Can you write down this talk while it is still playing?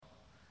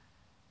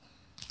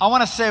I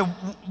want to say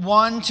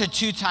 1 to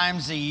 2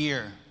 times a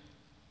year.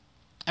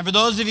 And for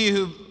those of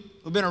you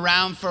who've been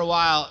around for a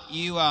while,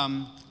 you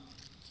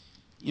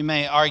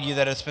may argue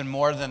that it's been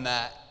more than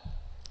that.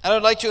 I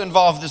would like to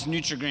involve this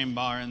Nutri-Grain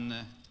bar in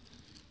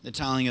the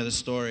telling of the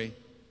story.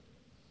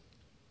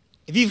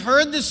 If you've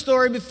heard this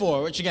story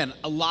before, which again,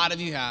 a lot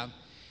of you have,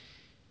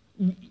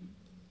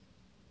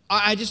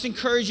 I just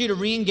encourage you to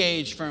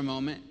re-engage for a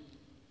moment.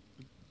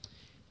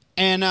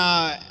 And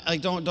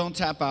don't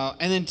tap out.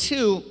 And then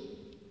 2,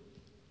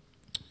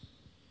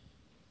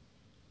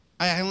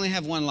 I only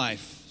have one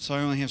life, so I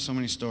only have so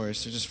many stories,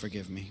 so just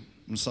forgive me.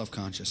 I'm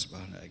self-conscious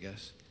about it, I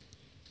guess.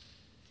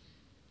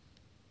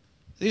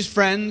 These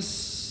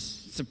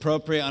friends, it's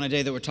appropriate on a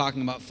day that we're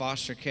talking about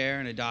foster care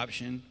and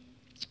adoption.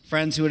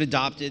 Friends who had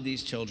adopted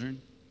these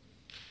children,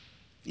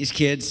 these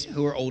kids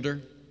who are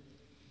older.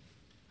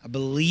 I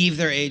believe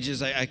their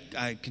ages,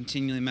 I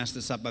continually mess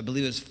this up. I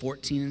believe it was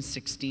 14 and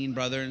 16,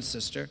 brother and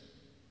sister,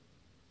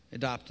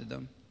 adopted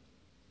them.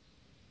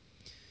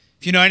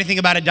 If you know anything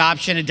about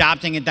adoption,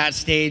 adopting at that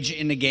stage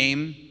in the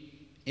game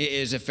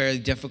is a fairly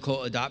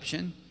difficult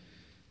adoption.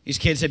 These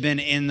kids have been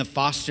in the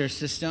foster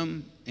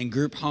system, in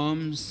group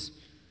homes,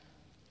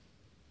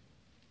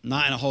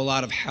 not in a whole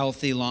lot of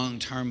healthy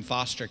long-term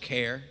foster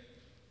care.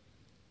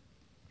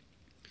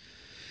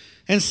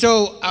 And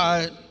so,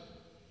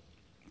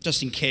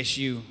 just in case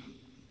you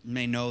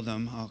may know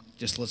them,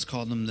 let's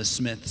call them the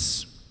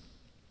Smiths.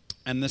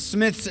 And the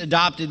Smiths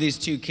adopted these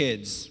 2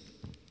 kids.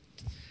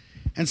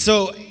 And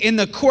so in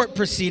the court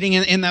proceeding,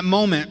 in that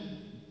moment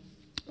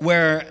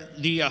where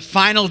the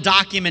final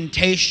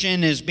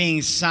documentation is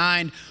being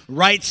signed,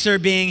 rights are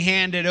being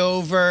handed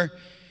over,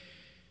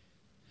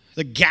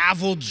 the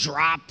gavel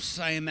drops,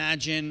 I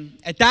imagine.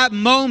 At that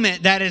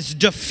moment that is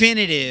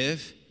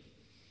definitive,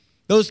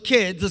 those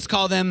kids, let's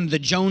call them the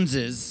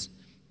Joneses,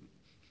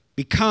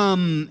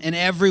 become in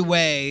every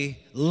way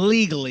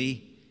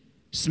legally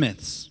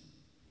Smiths.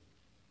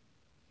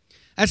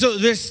 And so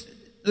this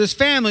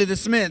family, the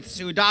Smiths,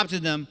 who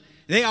adopted them,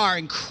 they are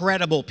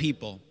incredible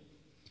people.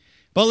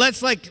 But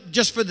let's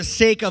just for the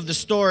sake of the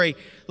story,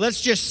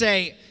 let's just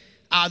say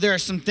there are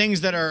some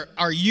things that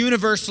are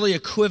universally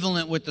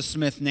equivalent with the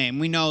Smith name.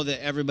 We know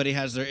that everybody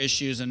has their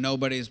issues and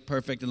nobody's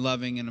perfect and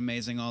loving and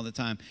amazing all the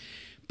time.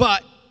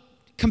 But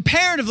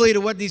comparatively to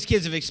what these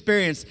kids have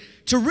experienced,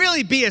 to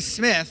really be a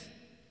Smith,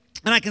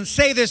 and I can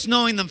say this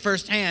knowing them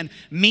firsthand,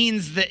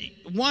 means that,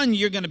 1,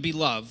 you're going to be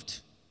loved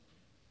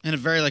in a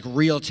very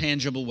real,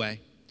 tangible way.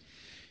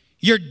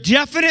 You're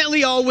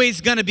definitely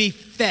always going to be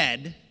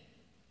fed.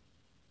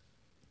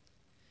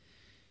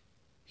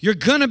 You're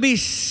going to be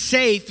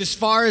safe as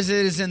far as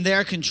it is in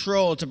their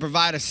control to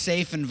provide a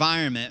safe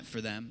environment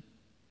for them.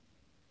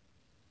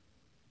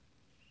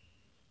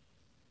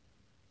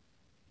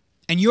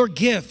 And your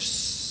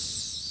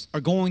gifts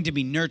are going to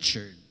be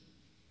nurtured.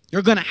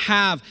 You're going to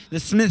have, the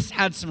Smiths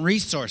had some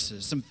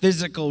resources, some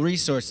physical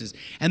resources.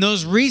 And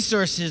those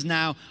resources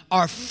now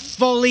are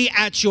fully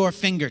at your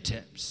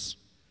fingertips.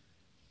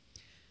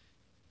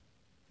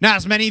 Now,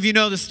 as many of you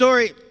know the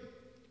story,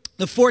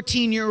 the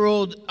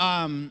 14-year-old,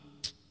 the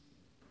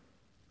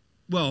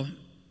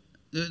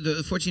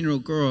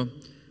 14-year-old girl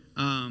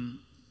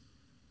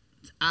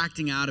is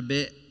acting out a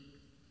bit,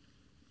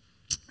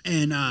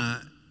 and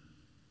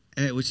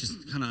which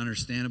is kind of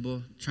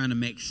understandable, trying to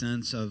make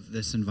sense of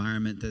this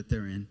environment that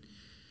they're in.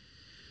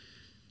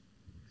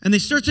 And they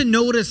start to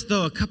notice,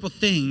 though, a couple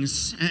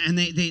things, and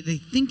they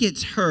think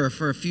it's her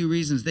for a few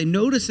reasons. They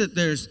notice that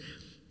there's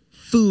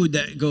food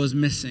that goes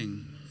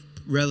missing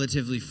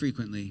relatively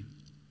frequently.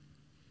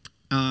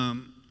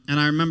 And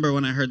I remember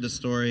when I heard the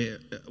story,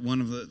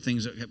 one of the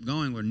things that kept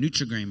going were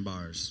Nutri-Grain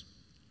bars,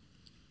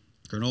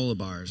 granola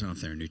bars. I don't know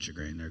if they're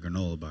Nutri-Grain, they're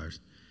granola bars.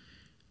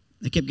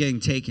 They kept getting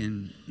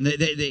taken. They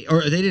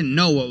didn't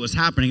know what was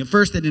happening. At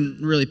first, they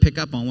didn't really pick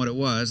up on what it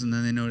was, and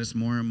then they noticed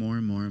more and more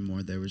and more and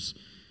more. They're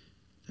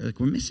like,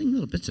 we're missing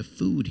little bits of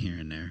food here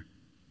and there.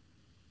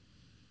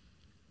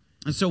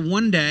 And so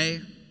one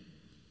day,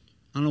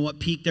 I don't know what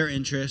piqued their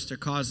interest or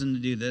caused them to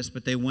do this,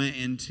 but they went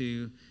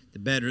into the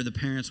bedroom. The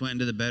parents went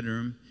into the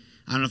bedroom.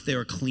 I don't know if they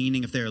were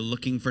cleaning, if they were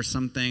looking for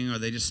something, or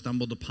they just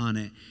stumbled upon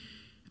it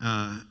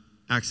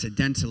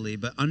accidentally.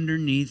 But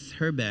underneath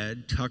her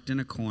bed, tucked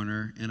in a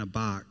corner in a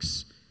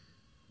box,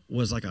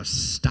 was like a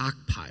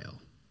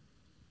stockpile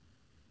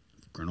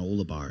of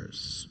granola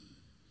bars,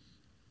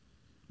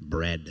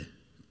 bread,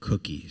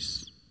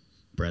 cookies.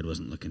 Bread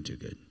wasn't looking too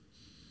good.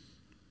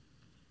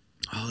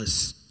 All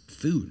this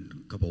food,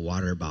 a couple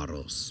water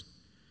bottles.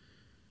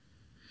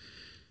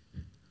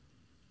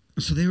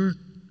 So they were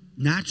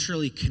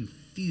naturally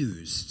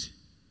confused.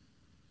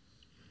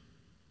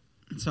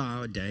 And so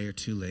a day or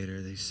 2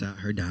 later, they sat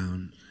her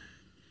down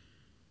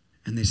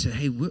and they said,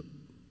 "Hey, we're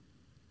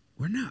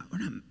not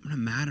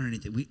mad or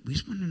anything. We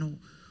just want to know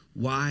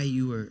why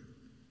you were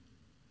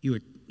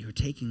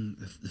taking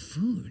the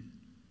food."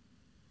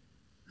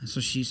 And so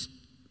she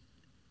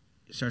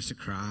starts to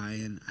cry,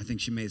 and I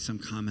think she made some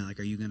comment like,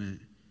 "Are you gonna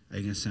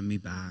send me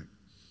back?"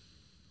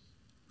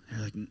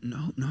 They're like,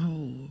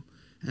 "No."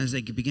 And as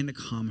they begin to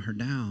calm her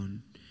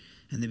down,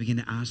 and they begin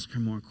to ask her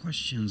more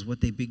questions,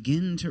 what they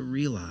begin to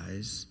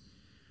realize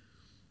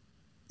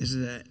is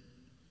that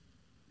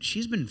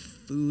she's been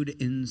food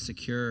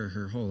insecure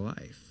her whole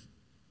life.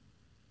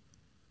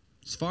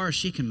 As far as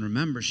she can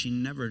remember, she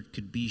never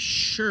could be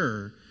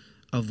sure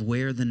of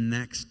where the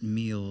next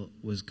meal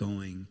was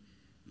going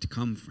to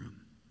come from.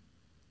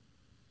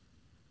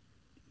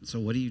 So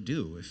what do you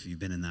do if you've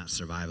been in that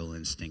survival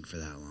instinct for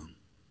that long?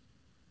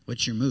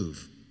 What's your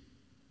move?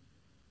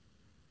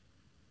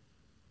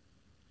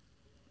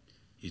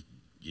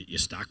 You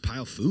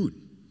stockpile food.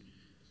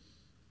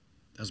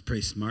 That's a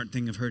pretty smart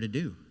thing of her to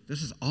do.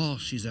 This is all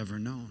she's ever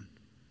known.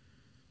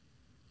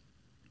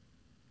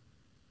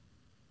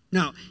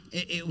 Now,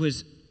 it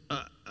was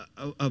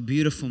a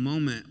beautiful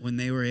moment when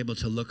they were able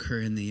to look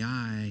her in the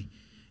eye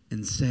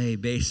and say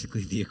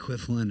basically the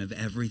equivalent of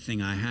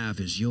everything I have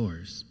is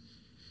yours.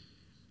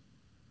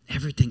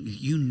 Everything,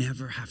 you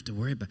never have to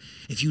worry about.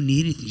 If you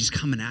need anything, just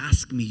come and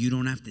ask me. You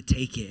don't have to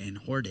take it and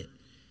hoard it.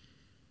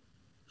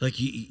 Like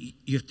you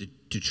have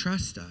to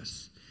trust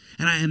us.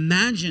 And I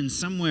imagine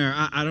somewhere,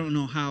 I don't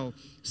know how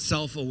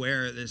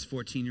self-aware this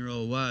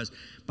 14-year-old was,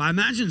 but I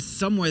imagine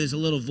somewhere there's a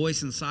little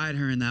voice inside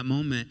her in that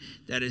moment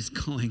that is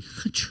going,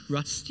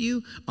 trust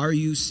you? Are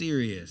you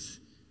serious?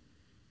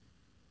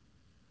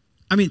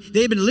 I mean,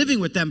 they've been living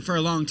with them for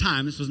a long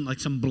time. This wasn't like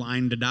some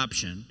blind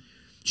adoption.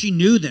 She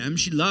knew them.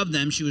 She loved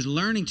them. She was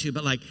learning to,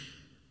 but like,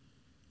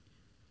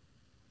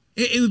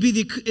 it would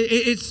be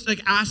it's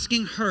like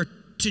asking her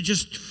to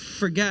just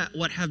forget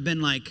what have been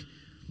like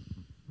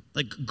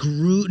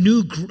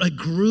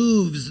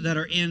grooves that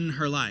are in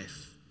her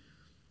life.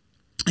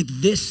 Like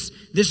this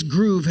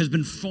groove has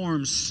been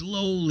formed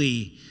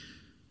slowly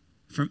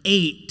from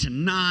 8 to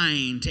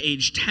 9 to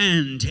age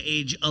 10 to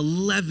age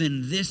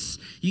 11.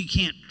 You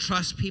can't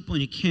trust people,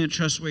 and you can't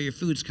trust where your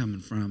food's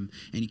coming from,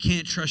 and you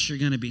can't trust you're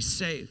going to be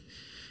safe.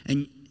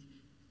 And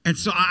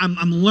so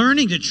I'm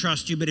learning to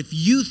trust you, but if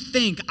you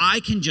think I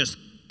can just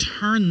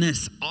turn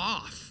this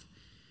off,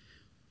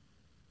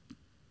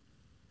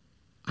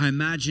 I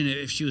imagine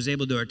if she was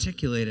able to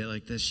articulate it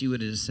like this, she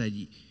would have said,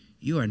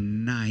 you are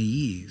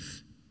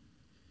naive.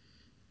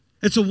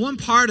 And so one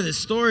part of the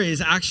story is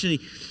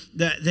actually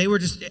that they were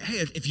just,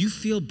 hey, if you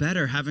feel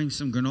better having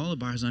some granola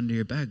bars under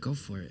your bed, go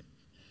for it.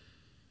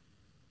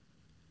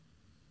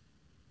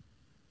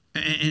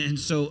 And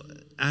so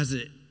as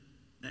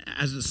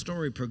the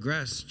story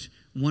progressed,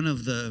 one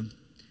of the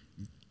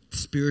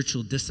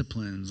spiritual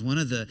disciplines, one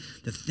of the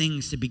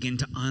things to begin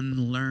to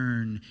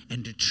unlearn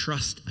and to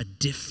trust a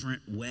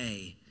different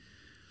way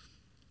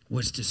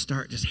was to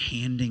start just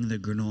handing the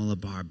granola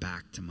bar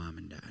back to mom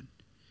and dad.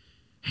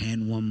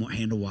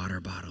 Hand a water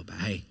bottle back.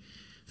 Hey,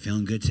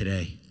 feeling good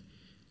today.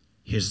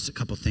 Here's a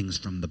couple things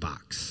from the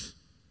box.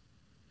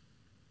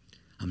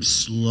 I'm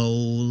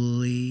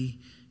slowly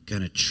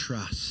gonna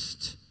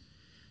trust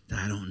that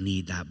I don't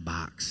need that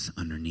box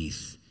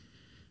underneath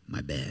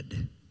my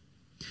bed.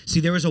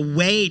 See, there was a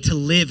way to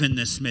live in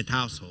this Smith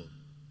household.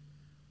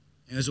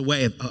 There was a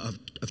way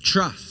of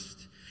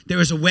trust. There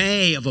was a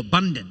way of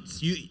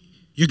abundance.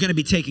 You're going to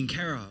be taken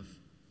care of.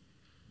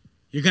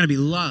 You're going to be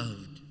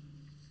loved.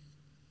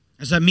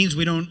 And so that means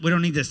we don't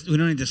need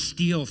to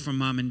steal from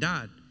mom and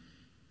dad.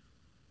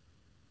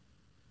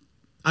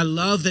 I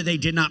love that they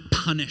did not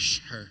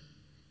punish her.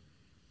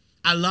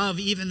 I love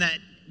even that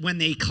when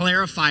they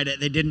clarified it,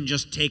 they didn't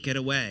just take it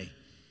away.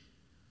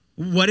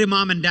 What did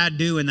mom and dad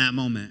do in that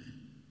moment?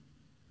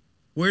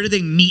 Where did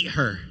they meet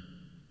her?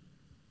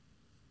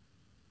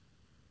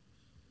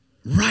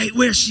 Right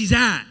where she's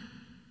at.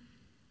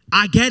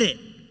 I get it.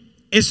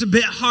 It's a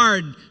bit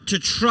hard to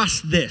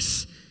trust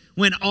this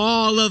when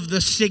all of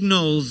the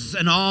signals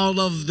and all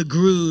of the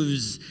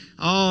grooves,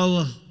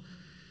 all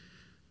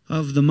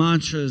of the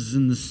mantras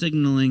and the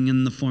signaling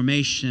and the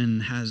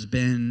formation has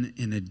been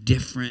in a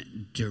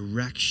different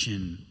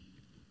direction.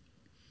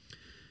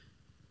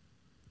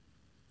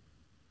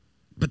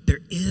 But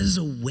there is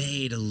a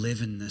way to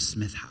live in this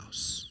Smith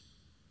house.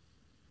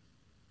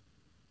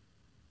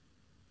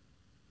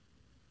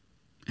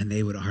 And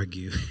they would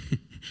argue,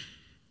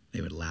 they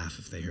would laugh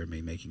if they heard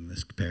me making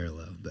this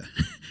parallel, but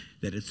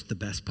that it's the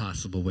best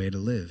possible way to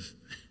live.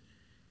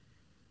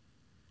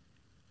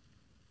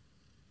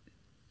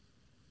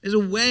 There's a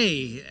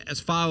way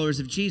as followers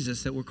of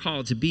Jesus that we're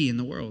called to be in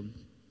the world.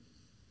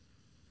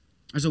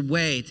 There's a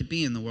way to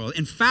be in the world.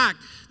 In fact,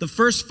 the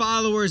first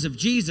followers of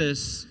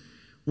Jesus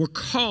were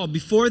called,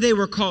 before they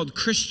were called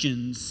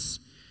Christians,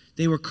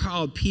 they were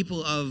called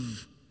people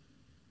of,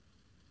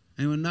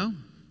 anyone know?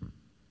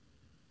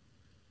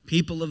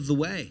 People of the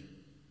way.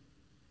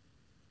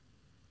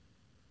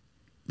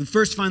 We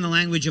first find the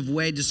language of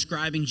way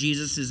describing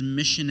Jesus'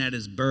 mission at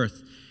his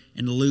birth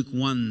in Luke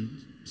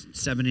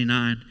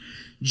 1:79.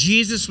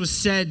 Jesus was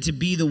said to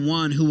be the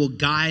one who will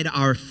guide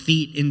our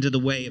feet into the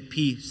way of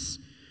peace.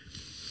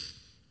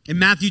 In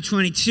Matthew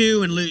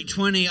 22 and Luke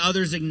 20,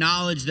 others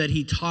acknowledge that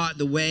he taught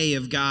the way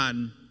of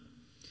God.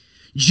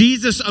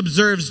 Jesus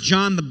observes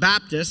John the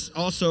Baptist.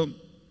 Also,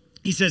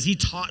 he says he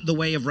taught the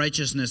way of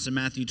righteousness in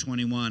Matthew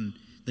 21,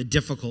 the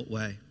difficult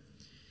way.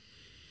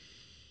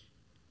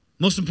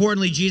 Most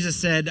importantly, Jesus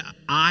said,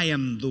 I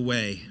am the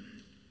way.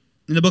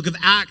 In the book of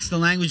Acts, the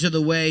language of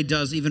the way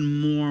does even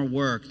more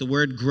work. The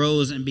word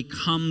grows and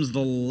becomes the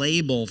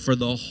label for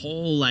the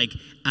whole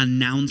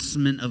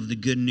announcement of the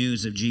good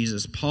news of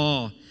Jesus.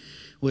 Paul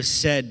was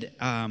said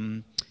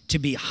to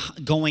be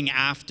going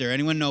after.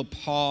 Anyone know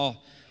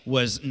Paul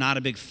was not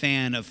a big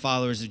fan of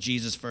followers of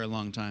Jesus for a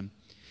long time?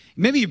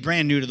 Maybe you're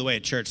brand new to the way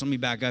at church. Let me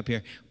back up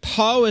here.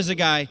 Paul was a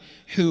guy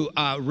who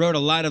wrote a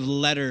lot of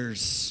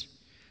letters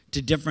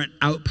to different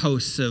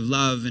outposts of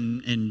love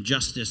and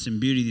justice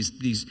and beauty,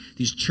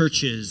 these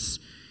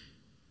churches.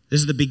 This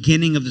is the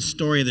beginning of the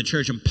story of the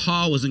church, and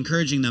Paul was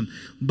encouraging them.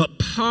 But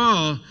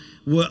Paul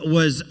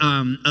was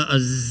a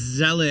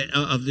zealot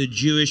of the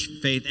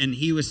Jewish faith, and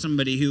he was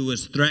somebody who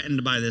was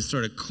threatened by this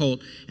sort of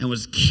cult and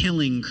was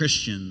killing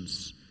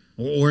Christians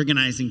or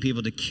organizing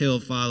people to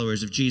kill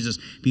followers of Jesus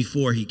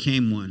before he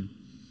came one.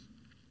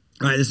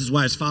 Right? This is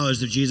why as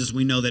followers of Jesus,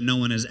 we know that no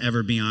one is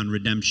ever beyond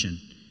redemption.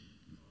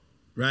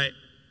 Right?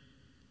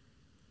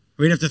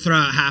 We'd have to throw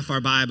out half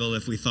our Bible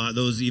if we thought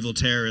those evil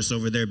terrorists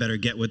over there better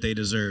get what they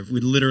deserve.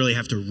 We'd literally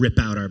have to rip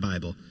out our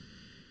Bible.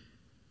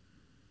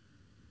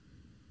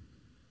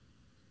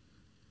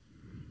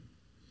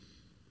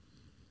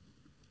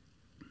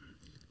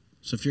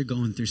 So if you're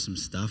going through some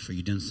stuff or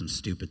you're doing some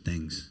stupid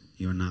things,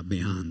 you're not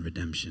beyond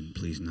redemption.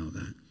 Please know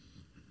that.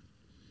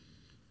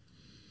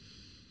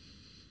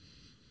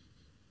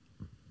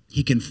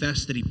 He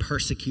confessed that he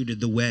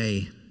persecuted the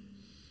way.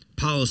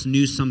 Paul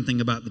knew something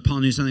about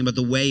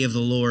the way of the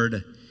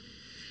Lord.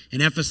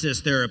 In Ephesus,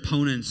 there are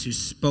opponents who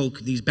spoke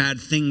these bad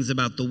things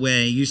about the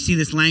way. You see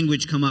this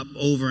language come up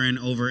over and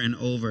over and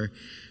over.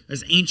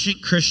 As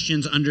ancient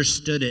Christians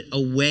understood it, a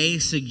way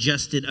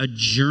suggested a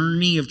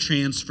journey of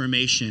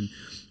transformation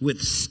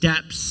with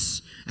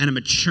steps and a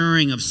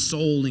maturing of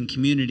soul and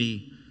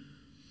community.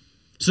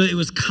 So it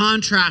was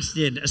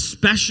contrasted,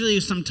 especially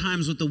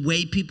sometimes with the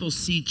way people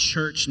see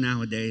church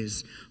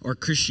nowadays or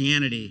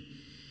Christianity.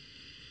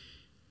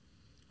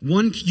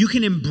 You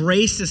can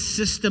embrace a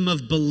system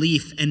of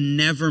belief and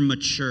never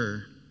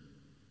mature.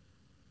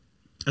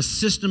 A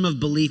system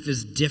of belief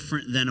is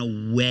different than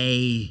a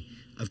way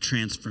of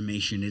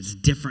transformation. It's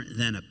different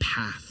than a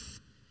path.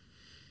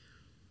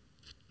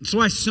 That's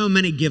why so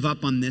many give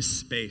up on this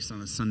space on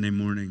a Sunday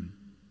morning.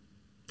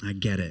 I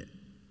get it.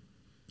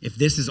 If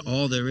this is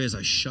all there is,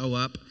 I show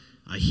up,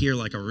 I hear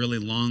a really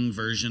long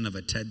version of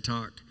a TED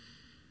Talk.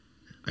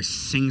 I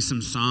sing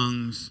some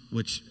songs,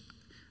 which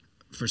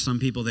for some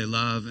people they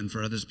love, and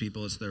for others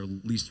people it's their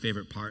least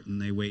favorite part, and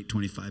they wait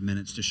 25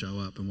 minutes to show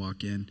up and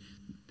walk in.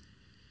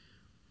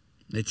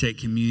 They take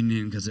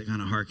communion because it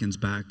kind of harkens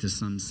back to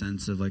some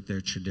sense of their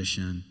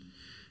tradition,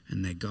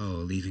 and they go,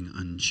 leaving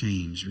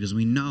unchanged, because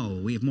we know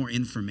we have more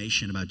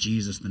information about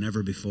Jesus than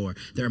ever before.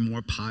 There are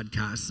more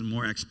podcasts and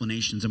more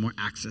explanations and more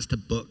access to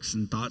books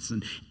and thoughts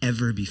than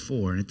ever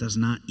before, and it does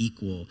not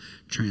equal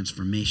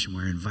transformation.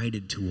 We're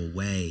invited to a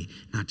way,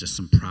 not just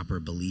some proper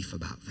belief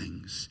about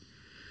things.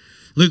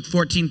 Luke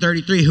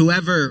 14:33,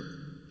 whoever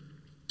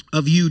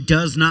of you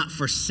does not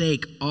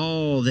forsake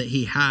all that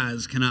he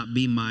has cannot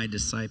be my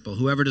disciple.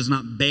 Whoever does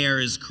not bear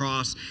his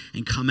cross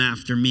and come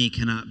after me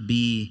cannot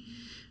be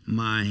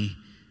my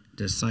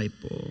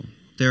disciple.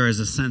 There is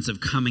a sense of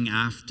coming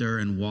after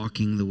and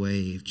walking the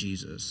way of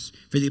Jesus.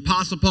 For the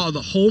Apostle Paul,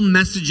 the whole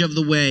message of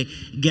the way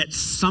gets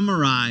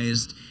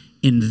summarized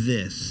in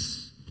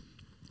this,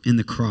 in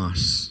the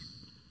cross.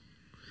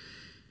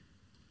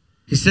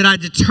 He said, I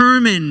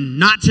determined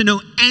not to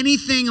know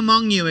anything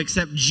among you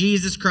except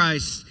Jesus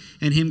Christ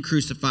and him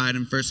crucified,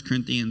 in 1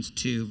 Corinthians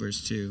 2,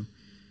 verse 2.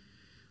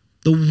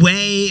 The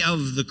way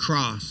of the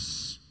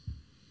cross.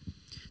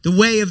 The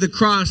way of the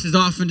cross is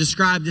often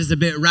described as a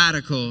bit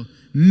radical.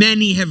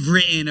 Many have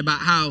written about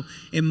how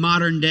in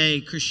modern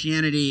day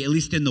Christianity, at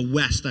least in the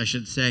West, I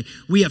should say,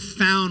 we have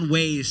found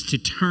ways to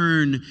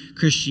turn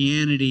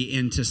Christianity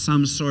into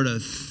some sort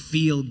of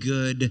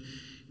feel-good,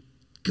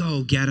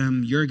 go get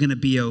them, you're going to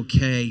be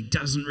okay.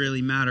 Doesn't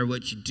really matter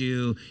what you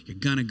do. You're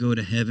going to go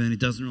to heaven. It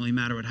doesn't really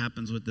matter what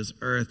happens with this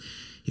earth.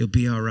 You'll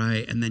be all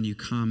right. And then you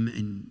come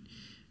and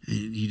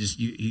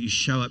you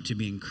show up to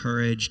be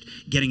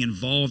encouraged. Getting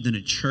involved in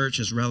a church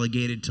is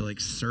relegated to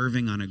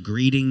serving on a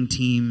greeting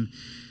team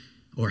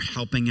or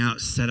helping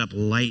out set up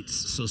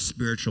lights so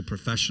spiritual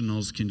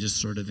professionals can just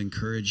sort of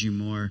encourage you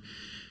more.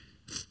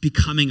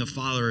 Becoming a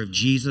follower of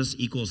Jesus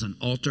equals an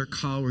altar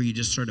call where you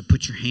just sort of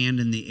put your hand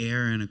in the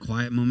air in a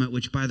quiet moment,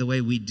 which, by the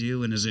way, we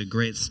do and is a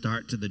great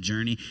start to the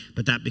journey,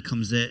 but that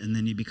becomes it, and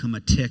then you become a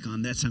tick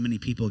on that's how many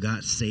people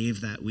got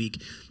saved that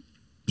week.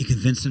 You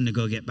convince them to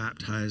go get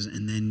baptized,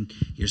 and then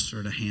you're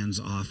sort of hands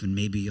off, and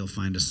maybe you'll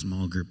find a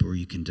small group where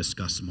you can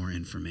discuss more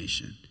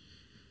information.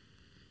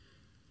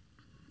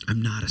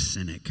 I'm not a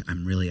cynic.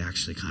 I'm really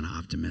actually kind of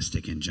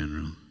optimistic in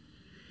general.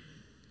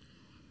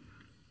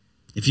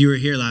 If you were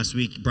here last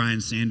week,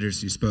 Brian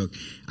Sanders, who spoke,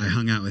 I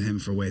hung out with him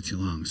for way too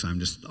long, so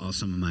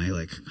some of my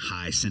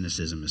high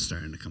cynicism is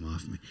starting to come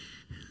off me.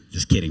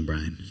 Just kidding,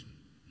 Brian.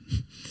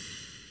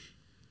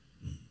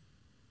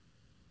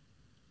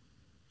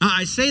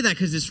 I say that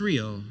because it's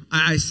real.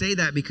 I say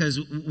that because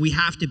we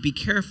have to be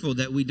careful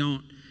that we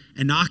don't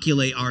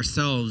inoculate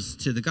ourselves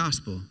to the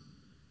gospel.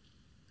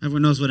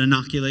 Everyone knows what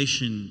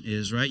inoculation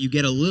is, right? You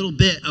get a little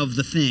bit of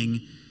the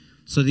thing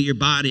so that your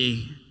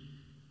body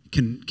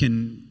can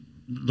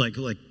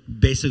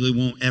basically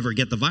won't ever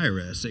get the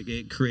virus.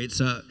 It creates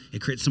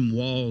some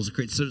walls, it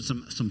creates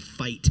some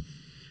fight,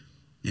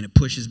 and it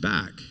pushes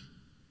back.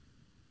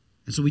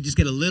 And so we just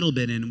get a little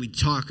bit in, and we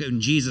talk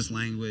in Jesus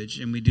language,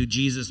 and we do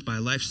Jesus by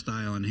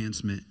lifestyle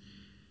enhancement.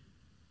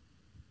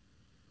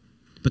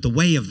 But the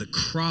way of the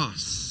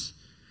cross,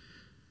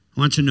 I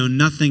want to know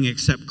nothing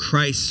except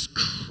Christ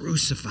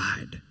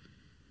crucified.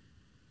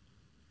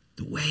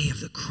 The way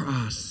of the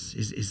cross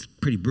is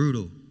pretty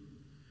brutal.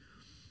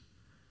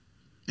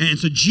 And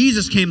so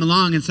Jesus came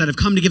along and said, I've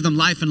come to give them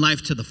life and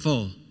life to the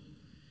full.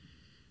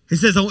 He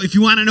says, oh, if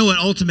you want to know what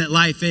ultimate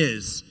life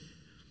is,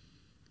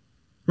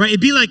 right?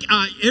 It'd be like,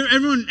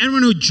 everyone know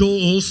who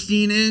Joel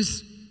Osteen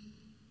is?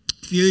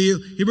 A few of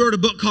you. He wrote a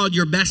book called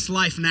Your Best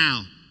Life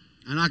Now.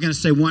 I'm not going to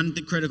say one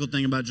critical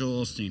thing about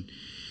Joel Osteen.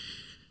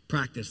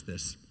 Practice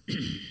this.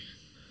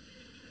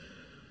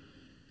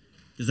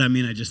 Does that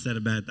mean I just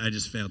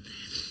failed?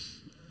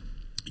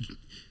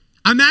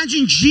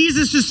 Imagine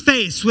Jesus'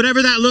 face,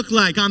 whatever that looked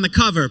like on the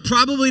cover.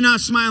 Probably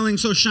not smiling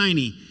so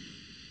shiny.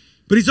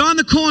 But he's on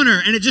the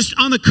corner, and it just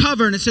on the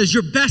cover, and it says,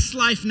 Your best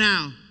life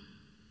now.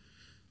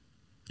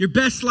 Your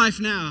best life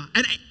now.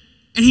 And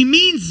he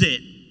means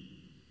it.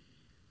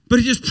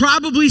 But there's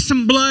probably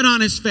some blood on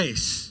his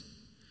face.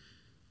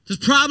 There's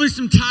probably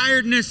some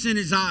tiredness in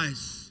his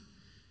eyes.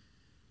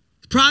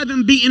 He's probably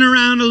been beaten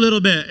around a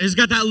little bit. He's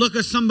got that look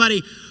of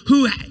somebody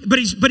but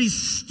he's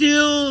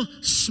still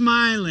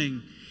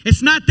smiling.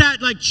 It's not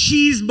that like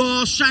cheese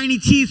ball, shiny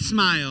teeth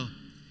smile.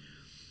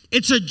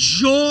 It's a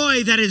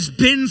joy that has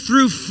been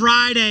through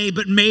Friday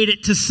but made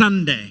it to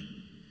Sunday.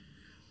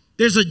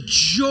 There's a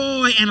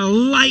joy and a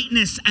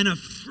lightness and a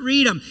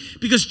freedom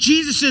because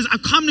Jesus says,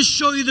 I've come to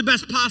show you the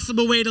best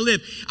possible way to live.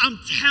 I'm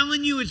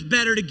telling you it's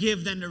better to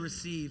give than to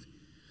receive.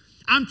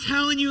 I'm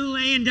telling you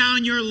laying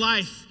down your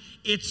life,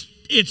 it's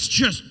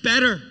just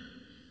better.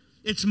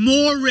 It's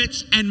more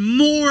rich and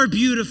more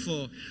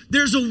beautiful.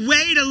 There's a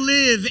way to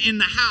live in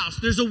the house.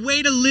 There's a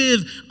way to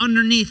live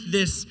underneath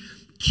this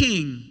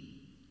king.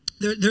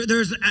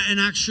 There's an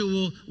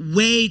actual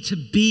way to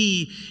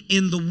be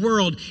in the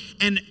world.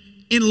 And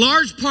in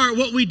large part,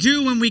 what we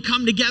do when we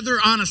come together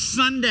on a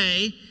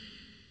Sunday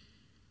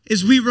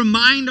is we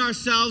remind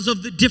ourselves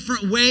of the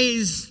different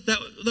ways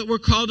that we're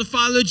called to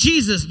follow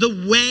Jesus.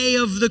 The way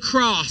of the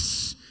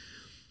cross.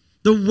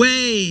 The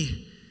way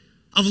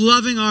of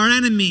loving our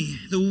enemy.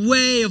 The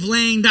way of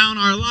laying down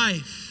our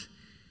life.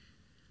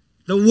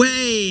 The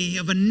way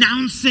of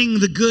announcing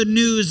the good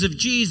news of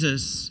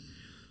Jesus.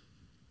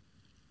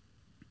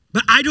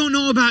 But I don't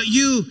know about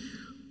you,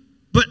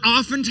 but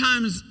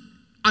oftentimes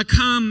I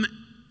come,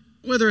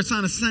 whether it's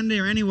on a Sunday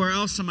or anywhere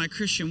else on my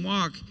Christian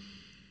walk,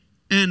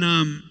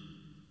 and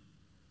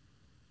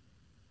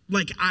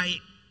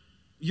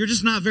you're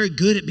just not very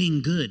good at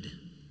being good.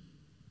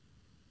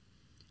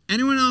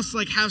 Anyone else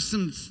have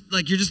some,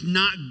 you're just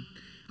not,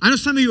 I know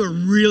some of you are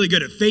really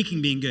good at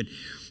faking being good,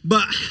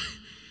 but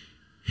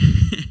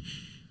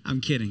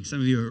I'm kidding.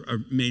 Some of you are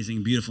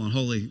amazing, beautiful, and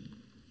holy.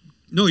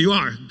 No, you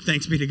are.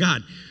 Thanks be to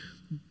God.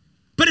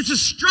 But it's a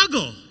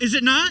struggle, is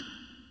it not?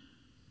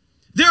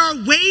 There are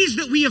ways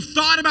that we have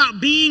thought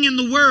about being in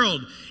the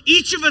world.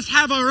 Each of us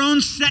have our own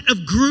set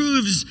of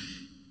grooves,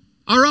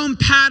 our own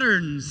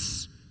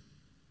patterns.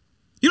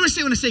 You know what I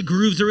say when I say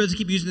grooves? I really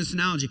keep using this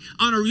analogy.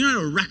 You know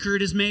how a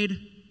record is made?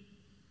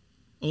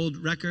 Old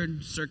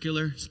record,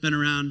 circular, spin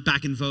around,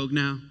 back in vogue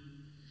now.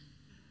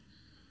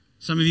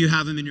 Some of you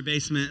have them in your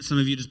basement. Some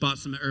of you just bought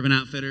some at Urban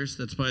Outfitters.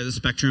 That's probably the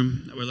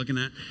spectrum that we're looking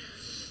at.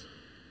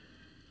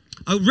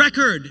 A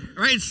record,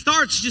 right? It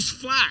starts just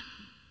flat.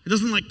 It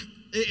doesn't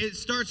it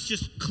starts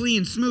just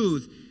clean,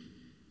 smooth.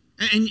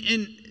 And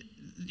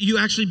you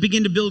actually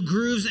begin to build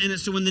grooves in it,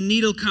 so when the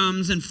needle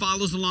comes and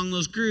follows along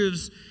those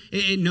grooves,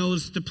 it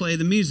knows to play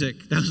the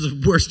music. That was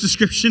the worst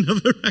description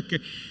of the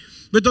record.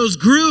 But those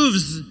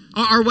grooves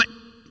are what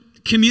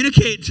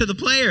communicate to the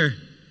player.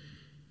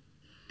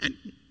 And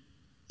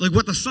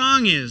what the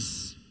song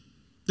is.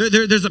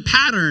 There's a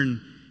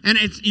pattern. And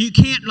you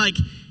can't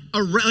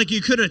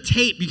you could a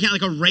tape. You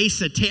can't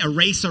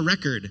erase a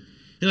record.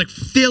 You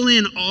fill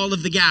in all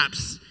of the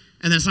gaps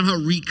and then somehow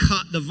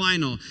recut the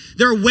vinyl.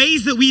 There are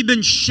ways that we've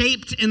been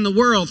shaped in the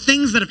world,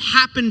 things that have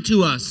happened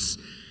to us.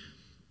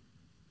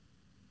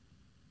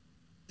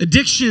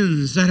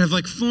 Addictions that have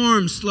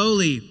formed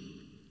slowly.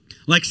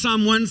 Like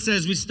Psalm 1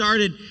 says, we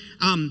started,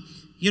 kind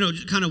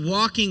of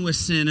walking with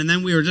sin, and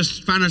then we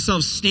found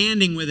ourselves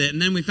standing with it,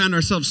 and then we found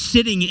ourselves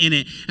sitting in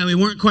it, and we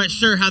weren't quite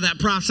sure how that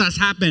process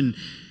happened.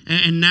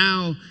 And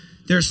now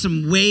there's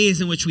some ways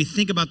in which we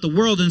think about the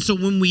world. And so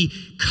when we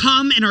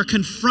come and are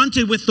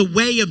confronted with the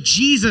way of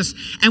Jesus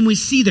and we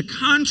see the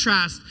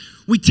contrast,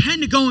 we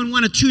tend to go in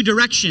one of two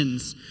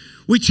directions.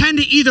 We tend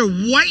to either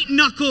white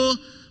knuckle,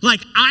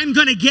 I'm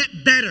going to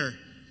get better.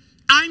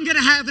 I'm going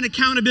to have an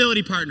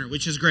accountability partner,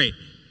 which is great.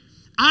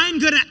 I'm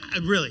going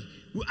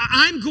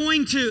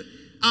to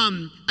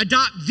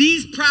adopt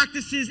these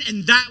practices,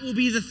 and that will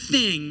be the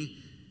thing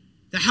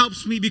that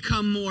helps me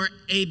become more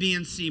A, B,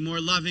 and C,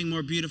 more loving,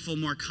 more beautiful,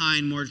 more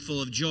kind, more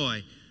full of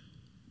joy.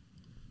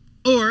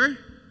 Or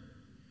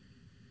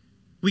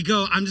we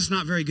go, I'm just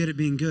not very good at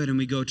being good, and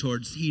we go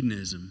towards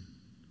hedonism.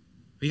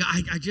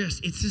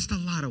 It's just a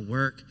lot of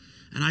work,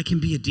 and I can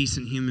be a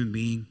decent human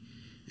being.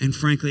 And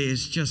frankly,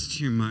 it's just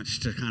too much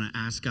to kind of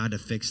ask God to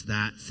fix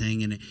that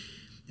thing, and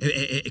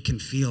it can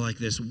feel like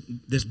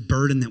this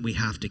burden that we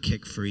have to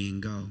kick free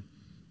and go.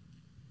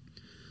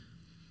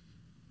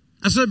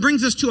 And so it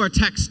brings us to our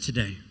text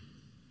today.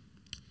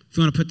 If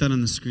you want to put that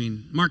on the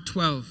screen. Mark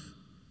 12.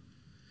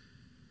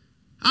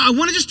 I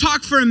want to just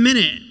talk for a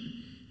minute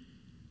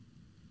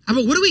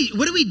about what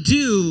do we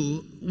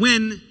do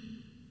when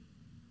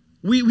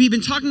we've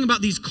been talking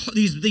about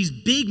these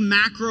big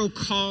macro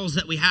calls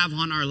that we have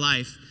on our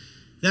life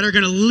that are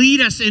going to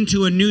lead us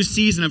into a new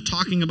season of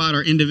talking about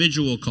our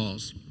individual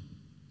calls.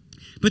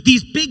 But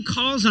these big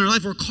calls in our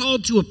life, we're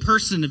called to a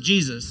person of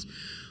Jesus.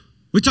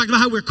 We talked about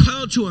how we're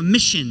called to a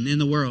mission in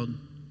the world.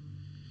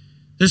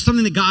 There's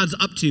something that God's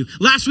up to.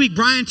 Last week,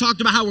 Brian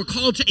talked about how we're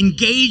called to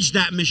engage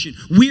that mission.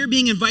 We're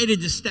being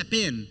invited to step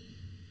in.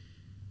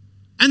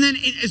 And then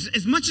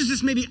as much as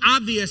this may be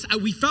obvious,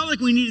 we felt like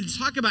we needed to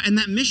talk about, and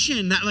that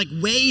mission, that like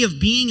way of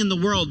being in the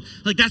world,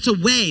 like that's a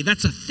way,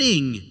 that's a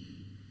thing.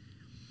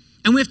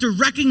 And we have to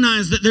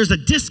recognize that there's a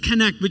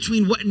disconnect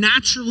between what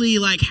naturally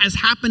like has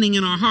happening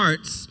in our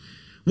hearts,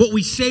 what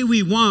we say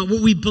we want,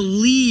 what we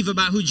believe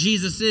about who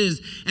Jesus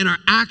is, and our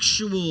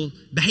actual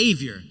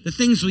behavior, the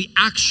things we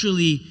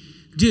actually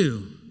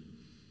do.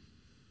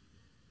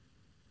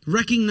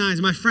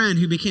 Recognize my friend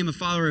who became a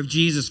follower of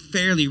Jesus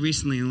fairly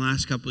recently in the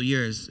last couple of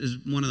years is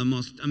one of the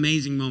most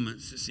amazing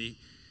moments to see.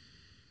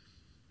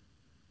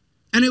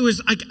 And it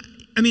was like,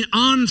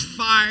 on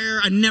fire.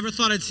 I never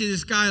thought I'd see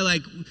this guy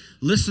like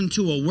listen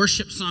to a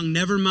worship song,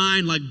 never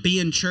mind like be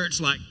in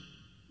church like,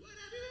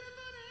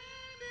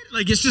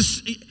 like it's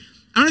just, I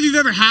don't know if you've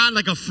ever had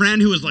like a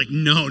friend who was like,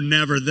 no,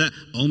 never that.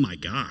 Oh my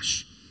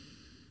gosh.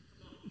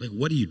 Like,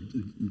 what do you,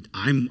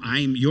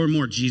 you're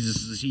more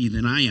Jesus-y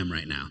than I am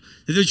right now.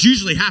 This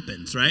usually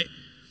happens, right?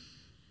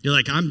 You're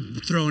like,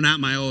 I'm throwing out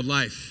my old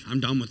life.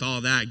 I'm done with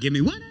all that. Give me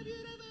what?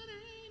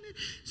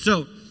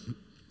 So,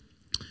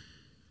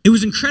 it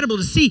was incredible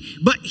to see.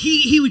 But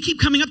he would keep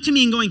coming up to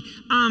me and going,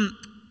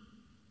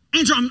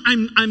 Andrew,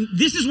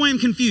 this is why I'm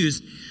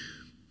confused.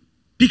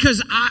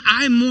 Because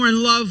I'm more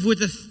in love with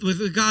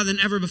God than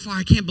ever before.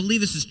 I can't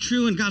believe this is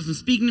true, and God's been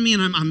speaking to me,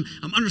 and I'm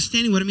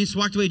understanding what it means to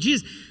walk the way of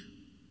Jesus.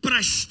 But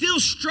I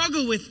still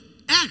struggle with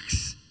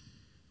X.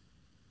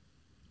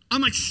 I'm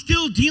like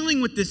still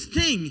dealing with this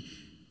thing.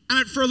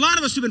 And for a lot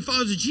of us who've been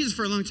followers of Jesus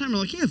for a long time, we're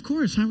like, yeah, of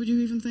course. How would you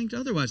even think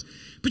otherwise?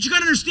 But you got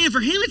to understand, for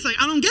him, it's like,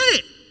 I don't get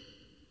it.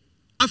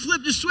 I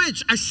flipped a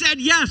switch. I said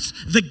yes.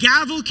 The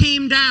gavel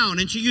came down.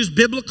 And to use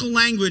biblical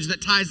language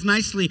that ties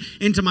nicely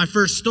into my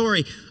first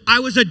story, I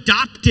was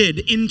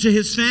adopted into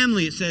his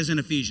family, it says in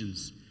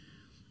Ephesians.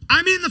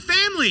 I'm in the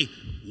family.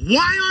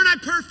 Why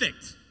aren't I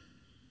perfect?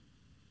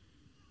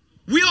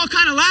 We all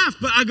kind of laugh,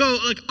 but I go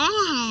like,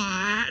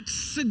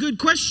 that's a good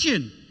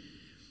question.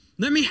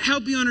 Let me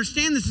help you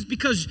understand this. Is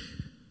because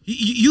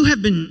you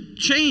have been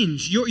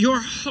changed.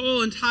 Your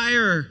whole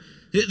entire,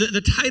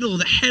 the title,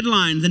 the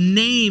headline, the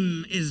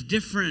name is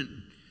different.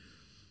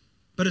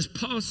 But as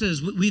Paul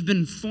says, we've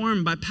been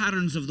formed by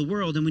patterns of the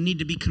world, and we need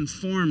to be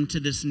conformed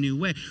to this new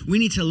way. We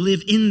need to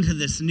live into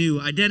this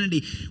new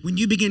identity. When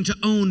you begin to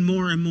own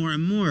more and more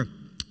and more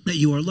that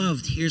you are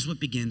loved, here's what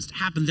begins to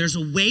happen. There's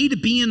a way to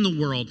be in the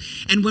world,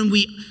 and when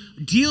we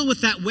deal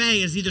with that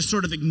way as either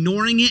sort of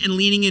ignoring it and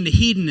leaning into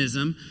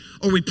hedonism,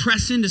 or we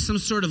press into some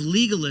sort of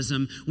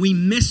legalism, we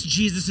miss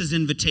Jesus'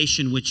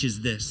 invitation, which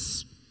is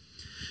this.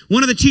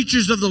 One of the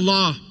teachers of the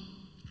law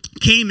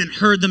came and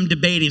heard them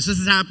debating. So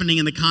this is happening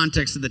in the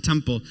context of the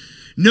temple.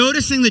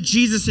 Noticing that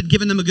Jesus had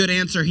given them a good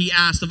answer, he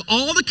asked, of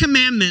all the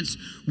commandments,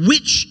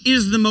 which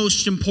is the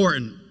most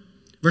important?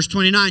 Verse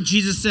 29,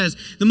 Jesus says,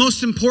 the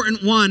most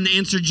important one,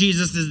 answered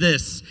Jesus, is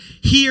this.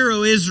 Hear,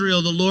 O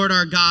Israel, the Lord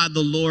our God,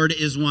 the Lord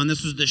is one.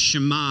 This was the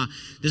Shema.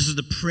 This is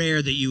the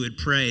prayer that you would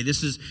pray.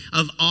 This is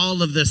of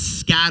all of the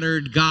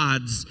scattered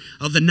gods,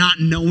 of the not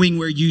knowing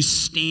where you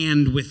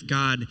stand with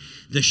God.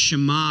 The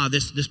Shema,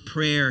 this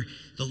prayer,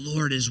 the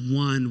Lord is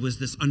one, was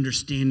this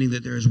understanding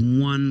that there is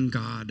one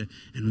God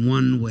and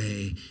one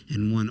way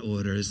and one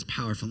order. There's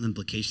powerful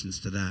implications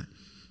to that.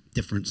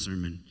 Different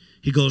sermon.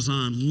 He goes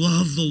on,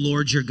 love the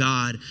Lord your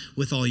God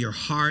with all your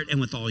heart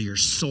and with all your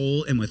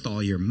soul and with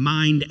all your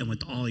mind and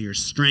with all your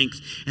strength.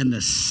 And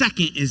the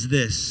second is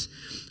this,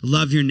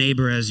 love your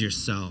neighbor as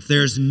yourself.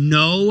 There's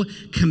no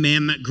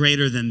commandment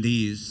greater than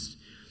these.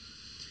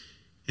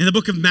 In the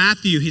book of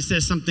Matthew, he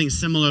says something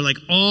similar, like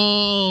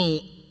all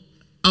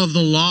of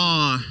the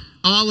law,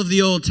 all of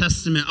the Old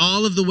Testament,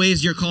 all of the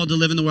ways you're called to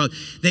live in the world,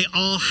 they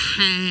all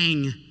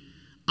hang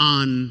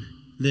on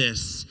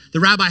this. The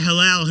Rabbi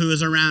Hillel, who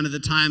was around at the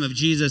time of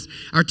Jesus,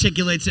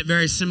 articulates it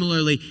very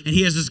similarly, and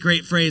he has this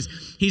great phrase.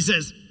 He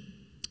says,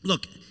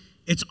 look,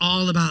 It's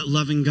all about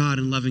loving God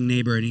and loving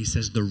neighbor. And he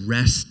says the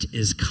rest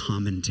is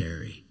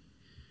commentary.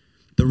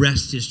 The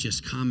rest is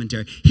just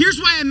commentary. Here's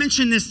why I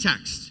mention this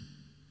text.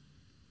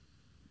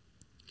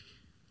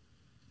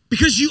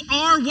 Because you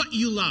are what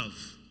you love.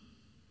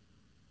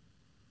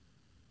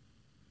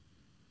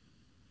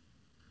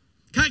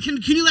 Can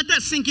you let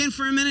that sink in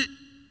for a minute?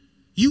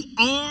 You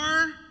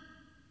are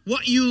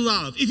what you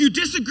love. If you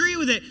disagree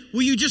with it,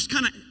 will you just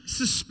kind of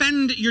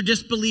suspend your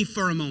disbelief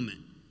for a moment?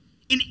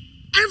 In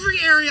every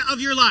area of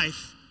your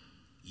life,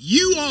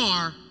 you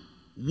are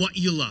what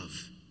you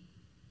love.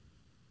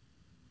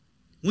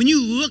 When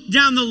you look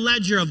down the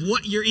ledger of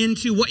what you're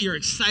into, what you're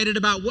excited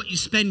about, what you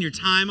spend your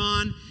time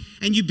on,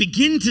 and you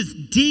begin to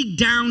dig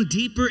down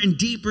deeper and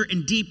deeper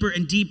and deeper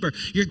and deeper,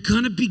 you're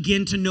going to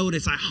begin to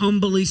notice, I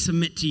humbly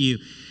submit to you,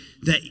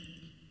 that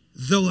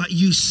though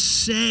you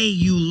say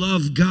you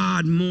love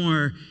God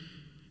more,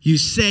 you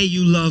say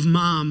you love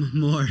mom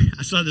more.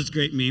 I saw this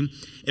great meme.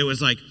 It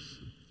was like,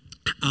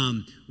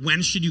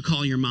 when should you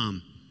call your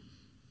mom?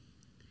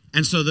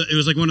 And so it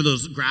was like one of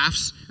those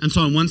graphs. And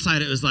so on one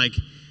side it was like,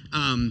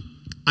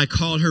 I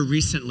called her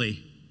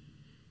recently.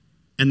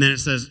 And then it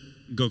says,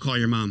 go call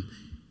your mom.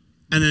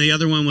 And then the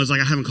other one was like,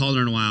 I haven't called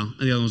her in a while.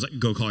 And the other one was like,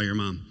 go call your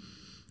mom.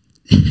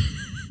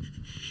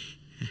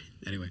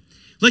 Anyway,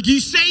 like you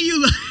say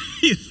you love,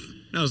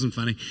 that wasn't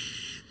funny.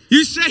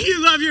 You say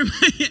you love your mom.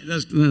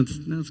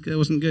 That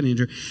wasn't good,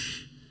 Andrew.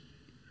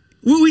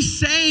 We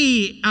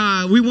say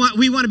we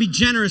want to be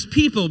generous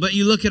people, but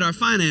you look at our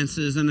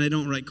finances and they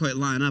don't quite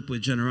line up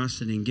with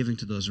generosity and giving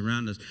to those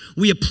around us.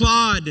 We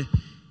applaud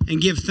and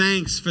give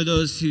thanks for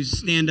those who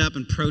stand up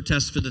and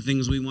protest for the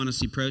things we want to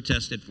see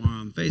protested for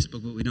on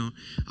Facebook, but we don't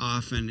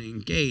often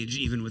engage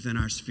even within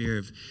our sphere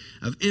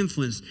of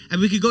influence. And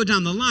we could go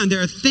down the line.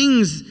 There are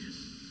things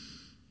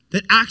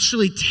that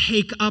actually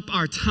take up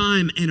our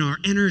time and our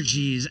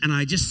energies, and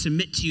I just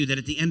submit to you that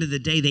at the end of the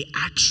day, they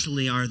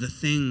actually are the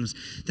things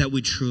that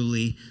we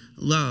truly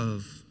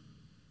love.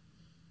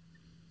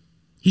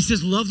 He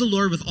says, love the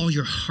Lord with all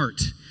your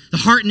heart. The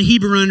heart in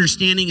Hebrew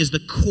understanding is the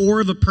core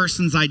of a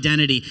person's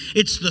identity.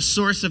 It's the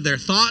source of their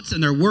thoughts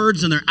and their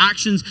words and their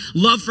actions.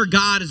 Love for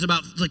God is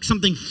about like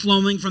something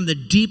flowing from the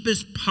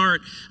deepest part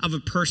of a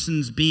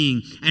person's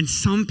being. And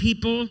some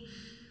people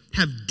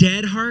have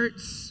dead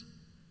hearts.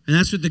 And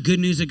that's what the good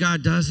news of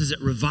God does, is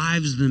it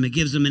revives them. It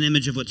gives them an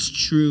image of what's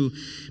true.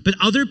 But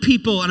other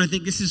people, and I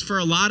think this is for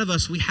a lot of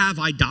us, we have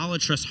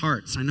idolatrous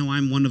hearts. I know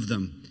I'm one of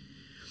them.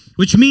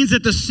 Which means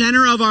at the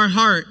center of our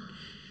heart,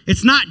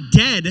 it's not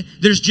dead.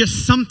 There's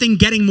just something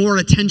getting more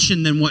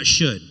attention than what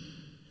should.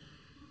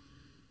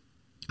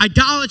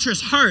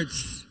 Idolatrous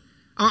hearts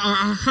are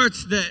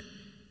hearts that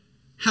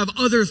have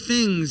other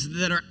things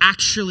that are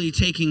actually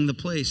taking the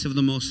place of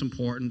the most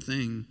important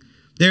thing.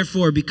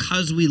 Therefore,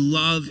 because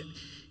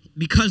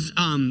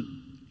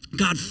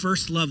God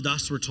first loved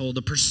us, we're told,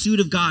 the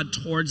pursuit of God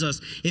towards us,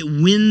 it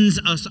wins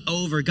us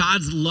over.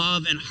 God's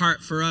love and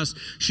heart for us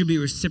should be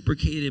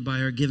reciprocated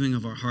by our giving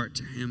of our heart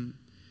to him.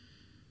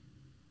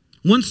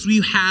 Once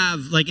we have,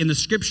 like in the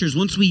scriptures,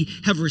 once we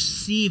have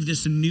received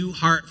this new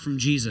heart from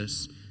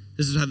Jesus,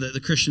 this is how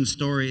the Christian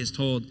story is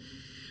told,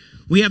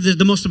 we have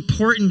the most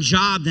important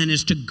job then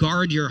is to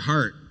guard your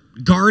heart.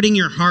 Guarding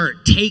your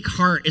heart, take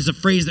heart, is a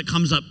phrase that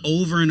comes up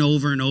over and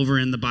over and over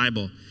in the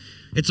Bible.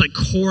 It's like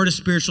core to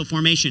spiritual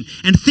formation.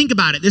 And think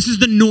about it. This is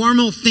the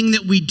normal thing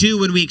that we do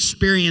when we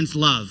experience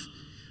love.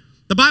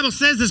 The Bible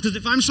says this because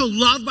if I'm so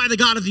loved by the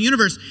God of the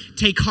universe,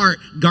 take heart,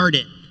 guard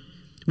it.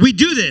 We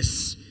do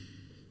this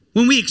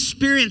when we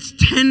experience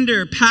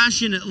tender,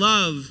 passionate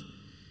love.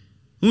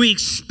 When we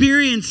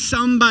experience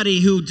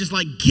somebody who just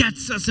like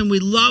gets us and we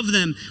love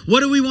them, what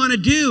do we want to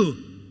do?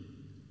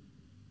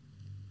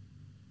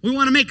 We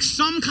want to make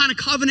some kind of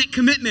covenant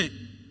commitment,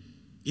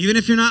 even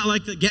if you're not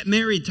like the get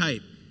married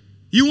type.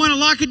 You want to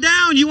lock it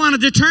down. You want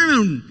to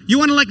determine. You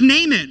want to like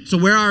name it. So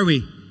where are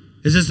we?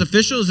 Is this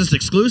official? Is this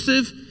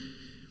exclusive?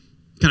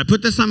 Can I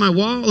put this on my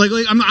wall? I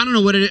don't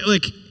know what it is.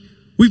 Like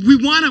we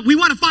want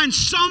to find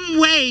some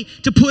way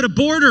to put a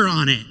border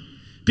on it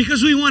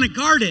because we want to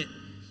guard it.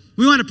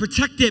 We want to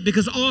protect it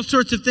because all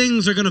sorts of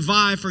things are going to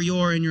vie for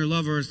your and your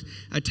lover's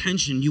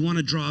attention. You want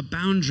to draw a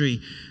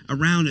boundary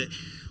around it.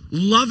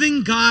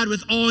 Loving God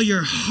with all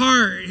your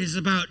heart is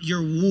about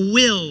your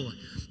will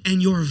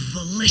and your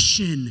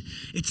volition.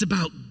 It's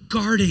about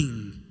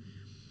guarding.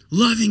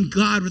 Loving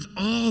God with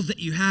all that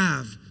you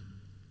have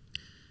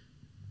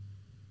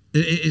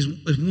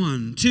is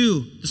one.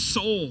 Two, the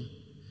soul.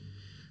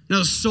 Now,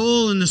 the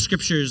soul in the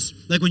scriptures,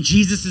 like when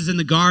Jesus is in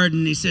the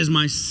garden, he says,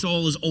 my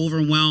soul is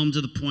overwhelmed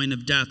to the point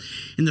of death.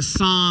 In the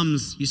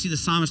Psalms, you see the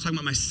psalmist talking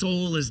about my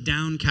soul is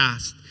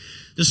downcast.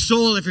 The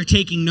soul, if you're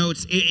taking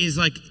notes, it is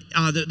like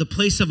the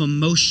place of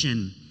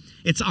emotion.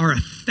 It's our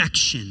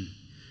affection.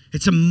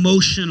 It's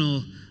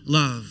emotional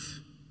love.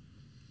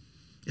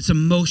 It's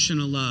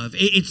emotional love.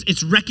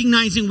 It's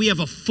recognizing we have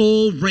a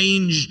full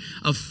range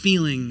of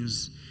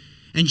feelings.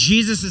 And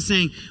Jesus is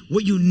saying,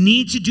 what you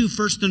need to do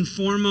first and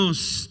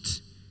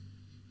foremost,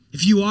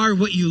 if you are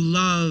what you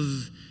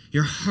love,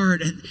 Your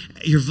heart,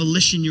 your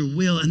volition, your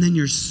will, and then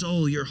your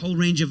soul, your whole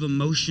range of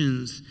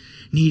emotions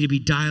need to be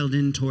dialed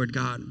in toward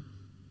God.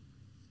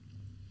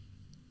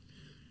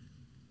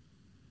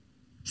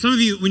 Some of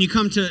you, when you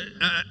come to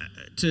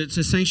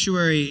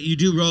Sanctuary, you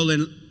do roll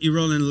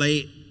in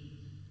late,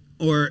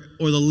 or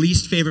the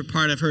least favorite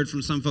part I've heard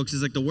from some folks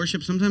is like the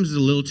worship sometimes is a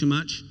little too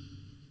much,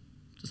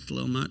 just a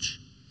little much.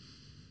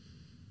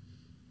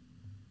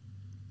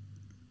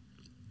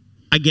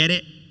 I get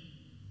it.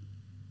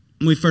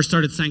 When we first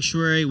started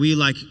Sanctuary,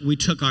 we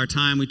took our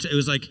time. It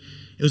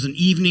was an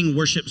evening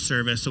worship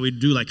service, so we'd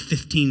do like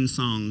 15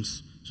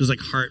 songs. So it was like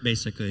Heart,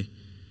 basically.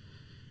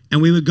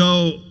 And we would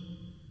go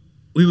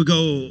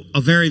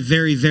a very,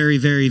 very, very,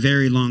 very,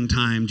 very long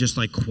time, just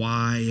like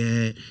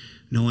quiet.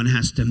 No one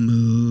has to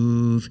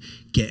move,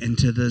 get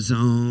into the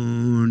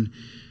zone.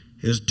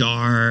 It was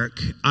dark.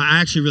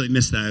 I actually really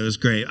missed that. It was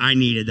great. I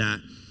needed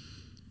that.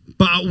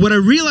 But what I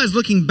realized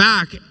looking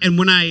back, and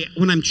when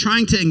I'm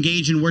trying to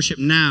engage in worship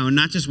now, and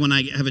not just when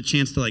I have a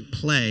chance to like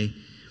play,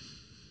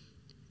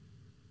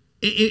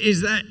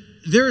 is that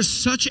there is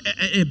such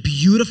a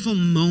beautiful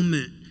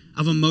moment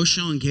of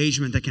emotional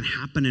engagement that can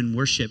happen in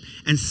worship.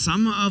 And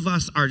some of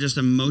us are just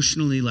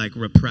emotionally like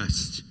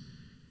repressed.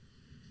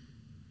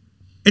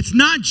 It's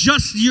not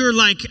just you're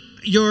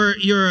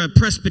a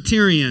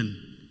Presbyterian.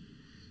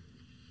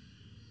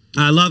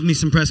 I love me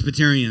some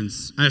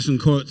Presbyterians. I have some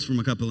quotes from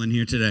a couple in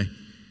here today.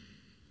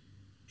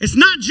 It's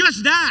not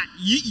just that.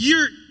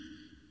 You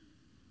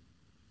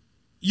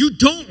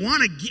don't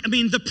want to,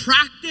 the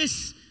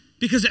practice,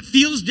 because it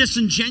feels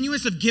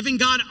disingenuous, of giving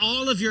God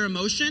all of your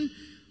emotion.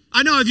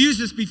 I know I've used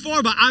this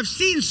before, but I've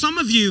seen some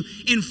of you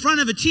in front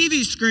of a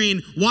TV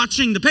screen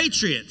watching the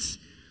Patriots.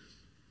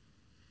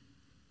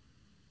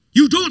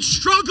 You don't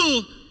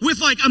struggle with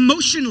like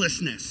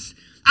emotionlessness.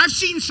 I've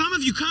seen some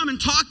of you come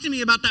and talk to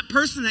me about that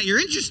person that you're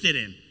interested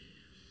in.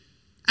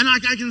 And I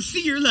can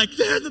see you're like,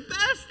 they're the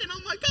best, and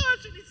oh my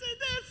gosh, and he said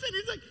this, and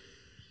he's like,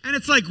 and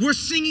it's like we're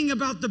singing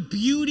about the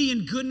beauty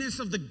and goodness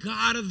of the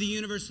God of the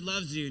universe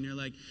loves you, and you're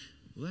like,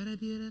 what a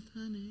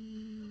beautiful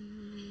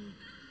name,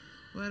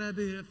 what a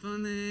beautiful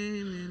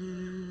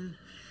name.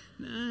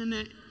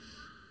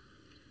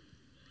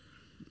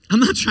 I'm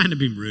not trying to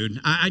be rude.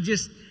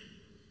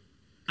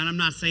 And I'm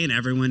not saying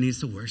everyone needs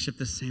to worship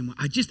the same way.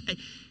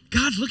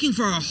 God's looking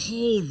for a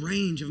whole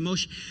range of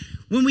emotion.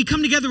 When we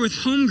come together with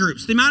home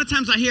groups, the amount of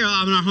times I hear, in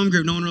our home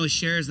group, no one really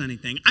shares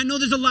anything. I know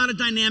there's a lot of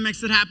dynamics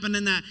that happen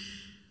in that.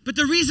 But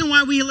the reason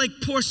why we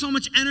pour so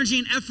much energy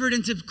and effort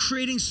into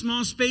creating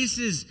small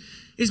spaces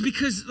is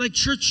because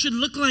church should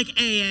look like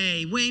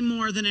AA way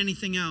more than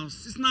anything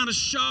else. It's not a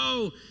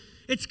show.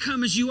 It's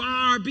come as you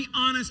are. Be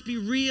honest, be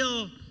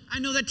real. I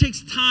know that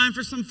takes time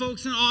for some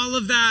folks and all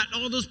of that,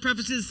 all those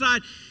prefaces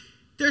aside.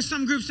 There's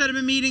some groups that have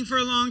been meeting for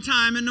a long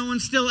time and no one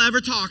still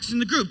ever talks in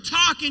the group.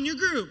 Talk in your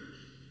group.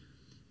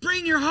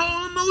 Bring your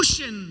whole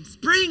emotions.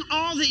 Bring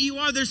all that you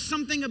are. There's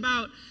something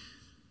about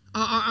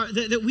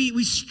that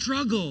we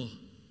struggle.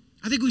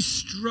 I think we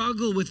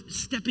struggle with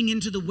stepping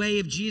into the way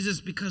of Jesus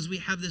because we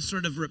have this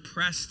sort of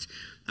repressed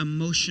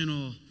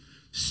emotional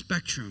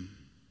spectrum.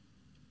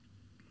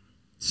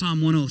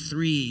 Psalm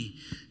 103,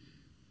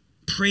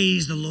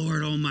 praise the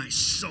Lord, O my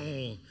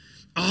soul.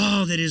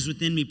 All that is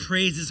within me,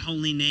 praise his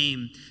holy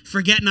name.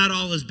 Forget not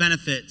all his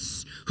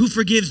benefits, who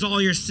forgives all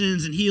your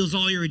sins and heals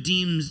all your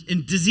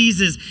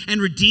diseases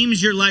and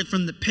redeems your life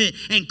from the pit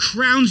and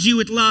crowns you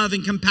with love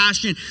and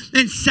compassion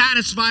and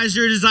satisfies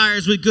your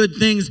desires with good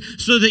things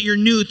so that your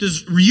youth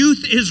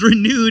is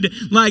renewed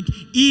like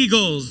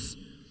eagles.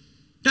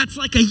 That's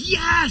like a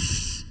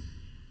yes.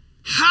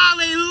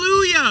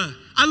 Hallelujah.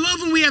 I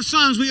love when we have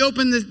songs. We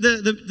open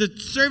the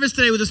service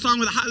today with a song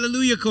with a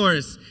hallelujah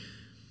chorus.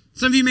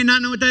 Some of you may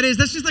not know what that is.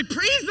 That's just like,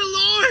 praise the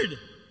Lord.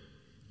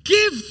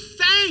 Give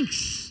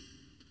thanks.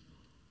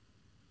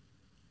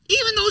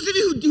 Even those of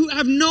you who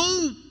have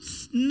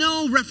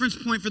no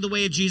reference point for the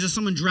way of Jesus,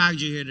 someone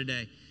dragged you here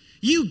today.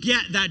 You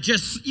get that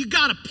you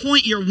got to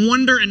point your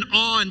wonder and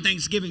awe and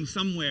thanksgiving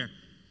somewhere.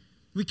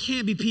 We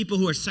can't be people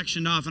who are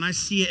sectioned off. And I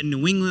see it in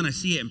New England. I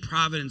see it in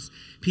Providence.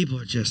 People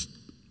are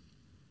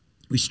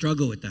we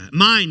struggle with that.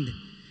 Mind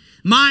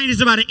is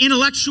about an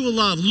intellectual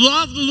love.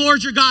 Love the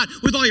Lord your God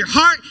with all your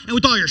heart and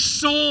with all your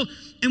soul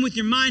and with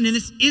your mind. And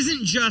this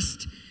isn't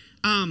just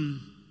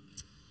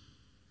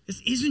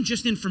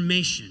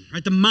information,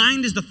 right? The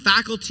mind is the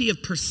faculty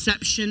of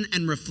perception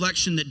and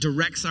reflection that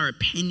directs our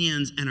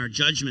opinions and our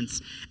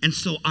judgments. And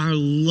so our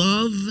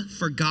love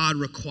for God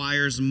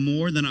requires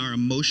more than our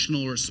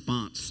emotional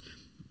response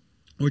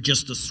or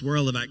just a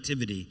swirl of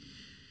activity.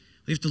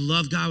 We have to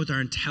love God with our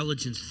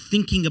intelligence,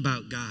 thinking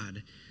about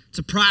God. It's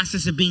a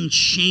process of being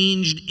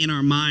changed in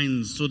our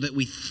minds so that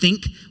we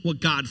think what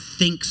God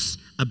thinks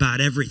about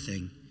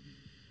everything.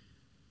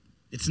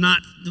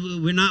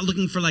 We're not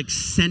looking for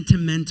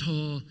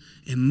sentimental,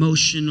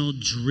 emotional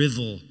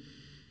drivel.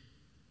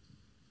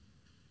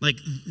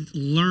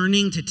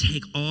 Learning to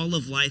take all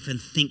of life and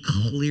think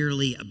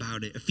clearly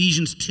about it.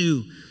 Ephesians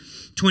 2,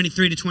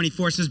 23 to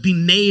 24 says, be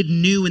made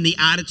new in the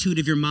attitude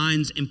of your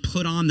minds and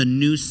put on the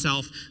new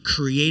self,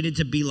 created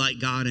to be like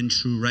God in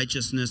true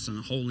righteousness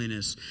and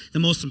holiness. The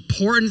most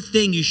important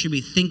thing you should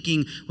be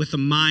thinking with the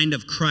mind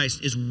of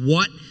Christ is,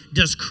 what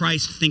does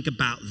Christ think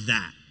about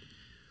that?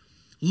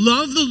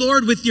 Love the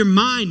Lord with your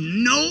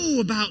mind. Know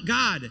about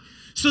God.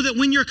 So that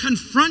when you're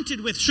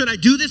confronted with, should I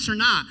do this or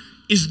not?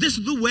 Is this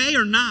the way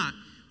or not?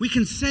 We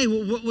can say,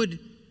 well,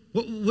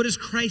 what does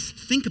Christ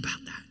think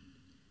about that?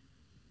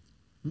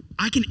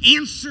 I can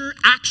answer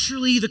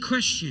actually the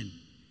question.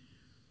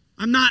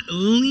 I'm not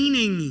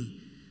leaning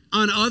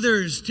on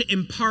others to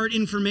impart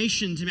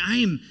information to me.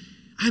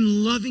 I'm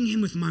loving him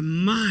with my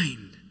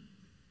mind.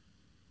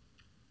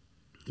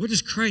 What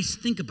does Christ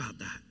think about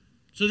that?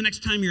 So the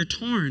next time you're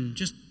torn,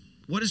 just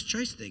what does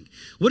Christ think?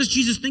 What does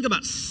Jesus think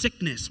about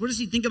sickness? What does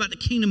he think about the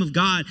kingdom of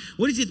God?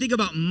 What does he think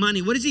about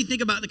money? What does he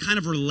think about the kind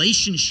of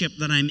relationship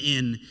that I'm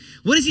in?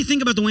 What does he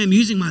think about the way I'm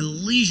using my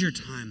leisure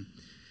time?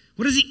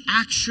 What does he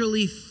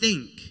actually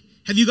think?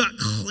 Have you got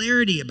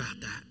clarity about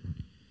that?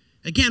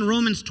 Again,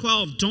 Romans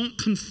 12, don't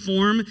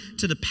conform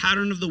to the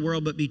pattern of the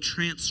world, but be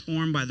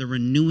transformed by the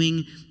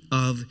renewing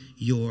of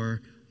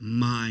your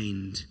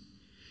mind.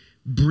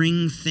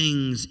 Bring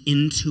things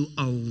into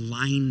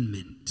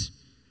alignment.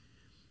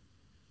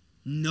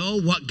 Know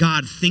what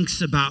God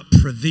thinks about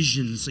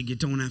provision so you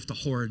don't have to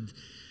hoard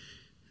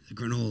the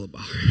granola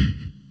bar.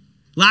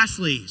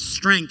 Lastly,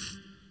 strength.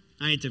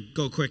 I need to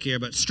go quick here,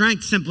 but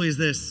strength simply is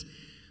this.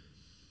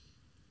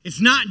 It's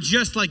not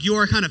just like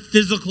your kind of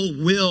physical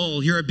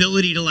will, your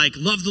ability to like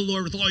love the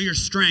Lord with all your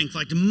strength,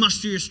 like to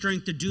muster your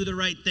strength to do the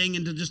right thing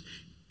and to just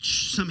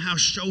somehow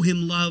show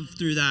him love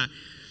through that.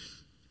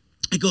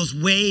 It goes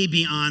way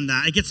beyond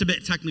that. It gets a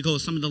bit technical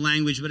with some of the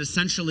language, but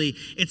essentially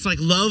it's like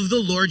love the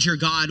Lord your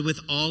God with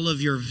all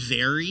of your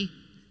very,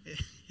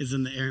 is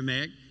in the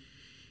Aramaic.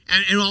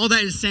 And all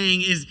that is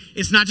saying is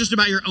it's not just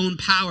about your own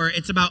power,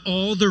 it's about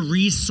all the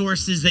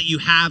resources that you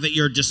have at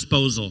your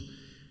disposal.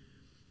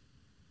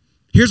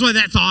 Here's why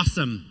that's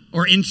awesome,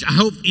 or I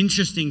hope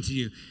interesting to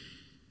you.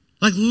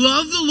 Like,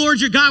 love the Lord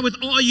your God with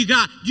all you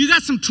got. You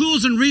got some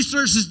tools and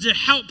resources to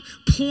help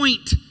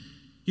point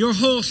your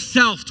whole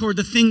self toward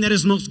the thing that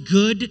is most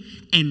good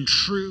and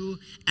true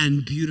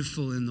and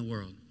beautiful in the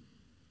world.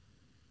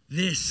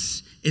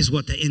 This is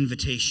what the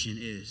invitation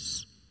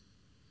is.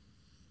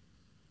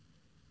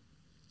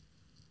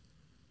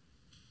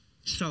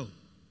 So,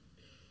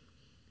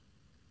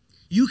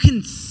 you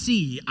can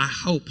see, I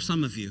hope,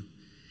 some of you,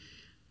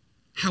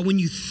 how when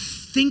you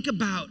think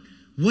about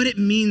what it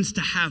means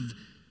to have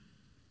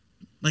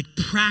like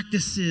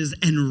practices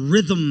and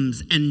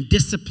rhythms and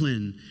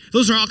discipline,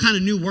 those are all kind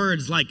of new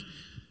words, like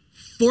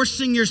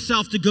forcing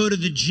yourself to go to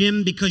the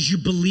gym because you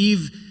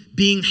believe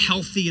being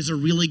healthy is a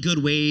really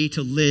good way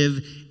to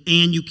live,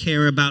 and you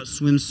care about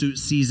swimsuit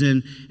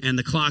season, and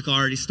the clock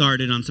already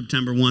started on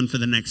September 1 for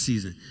the next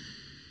season.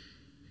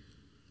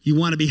 You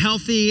want to be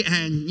healthy,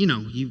 and you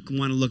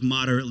want to look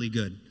moderately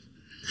good.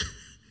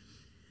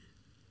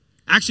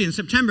 Actually, in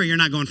September, you're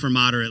not going for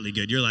moderately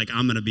good. You're like,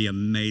 I'm going to be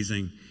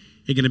amazing.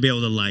 You're going to be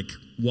able to like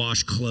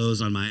wash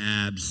clothes on my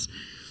abs.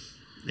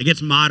 It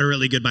gets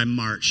moderately good by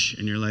March,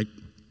 and you're like,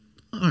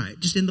 all right,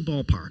 just in the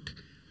ballpark.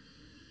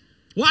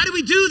 Why do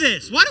we do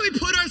this? Why do we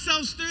put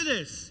ourselves through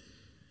this?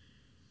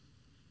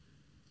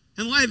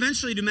 And why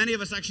eventually do many of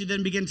us actually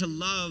then begin to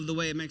love the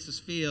way it makes us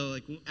feel,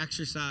 like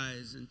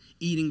exercise and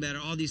eating better,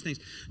 all these things.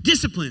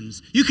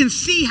 Disciplines. You can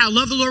see how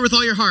love the Lord with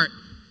all your heart,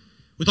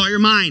 with all your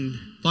mind,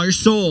 with all your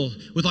soul,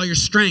 with all your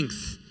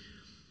strength.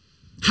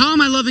 How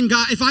am I loving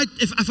God? If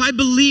I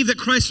believe that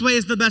Christ's way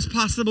is the best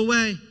possible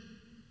way,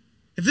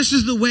 if this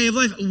is the way of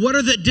life, what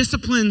are the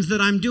disciplines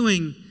that I'm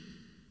doing?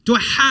 Do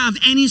I have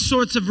any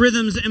sorts of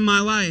rhythms in my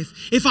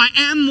life? If I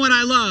am what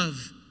I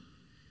love,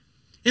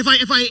 if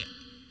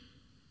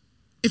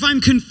I'm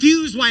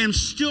confused why I'm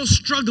still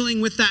struggling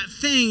with that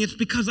thing, it's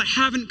because I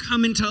haven't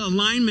come into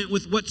alignment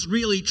with what's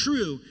really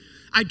true.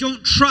 I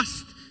don't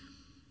trust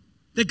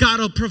that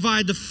God will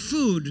provide the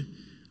food.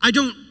 I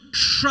don't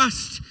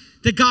trust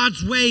that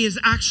God's way is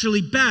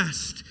actually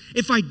best.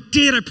 If I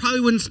did, I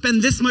probably wouldn't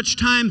spend this much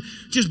time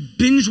just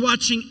binge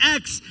watching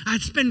X.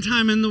 I'd spend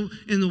time in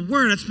the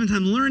Word. I'd spend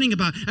time learning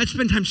about it. I'd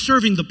spend time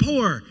serving the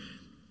poor.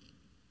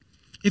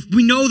 If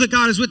we know that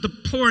God is with the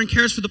poor and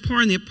cares for the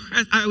poor and the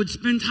oppressed, I would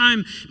spend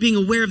time being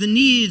aware of the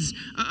needs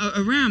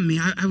around me.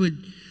 I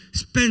would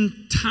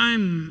spend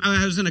time.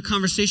 I was in a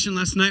conversation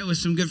last night with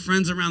some good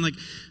friends around like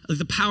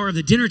the power of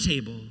the dinner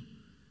table.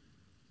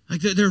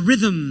 Like their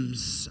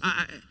rhythms.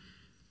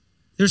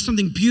 There's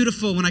something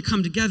beautiful when I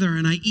come together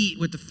and I eat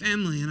with the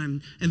family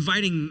and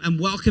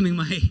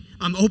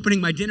I'm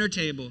opening my dinner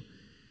table.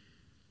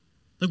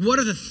 Like, what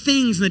are the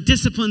things and the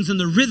disciplines and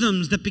the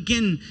rhythms that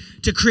begin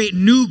to create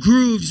new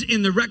grooves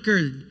in the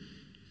record?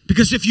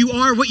 Because if you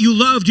are what you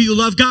love, do you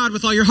love God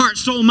with all your heart,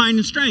 soul, mind,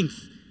 and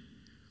strength?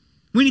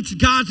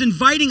 God's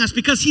inviting us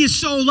because he has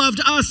so loved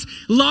us.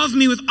 Love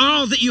me with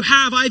all that you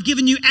have. I've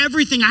given you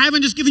everything. I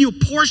haven't just given you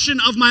a portion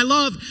of my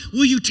love.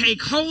 Will you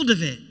take hold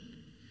of it?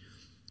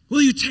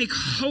 Will you take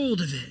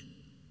hold of it?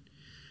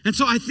 And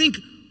so I think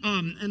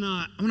and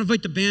I want to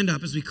invite the band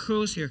up as we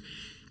close here.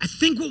 I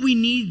think what we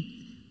need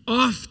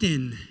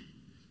often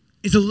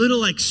is a little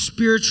like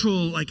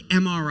spiritual, like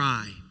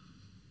MRI,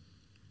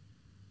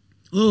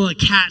 a little like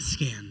CAT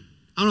scan.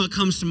 I don't know what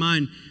comes to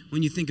mind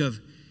when you think of,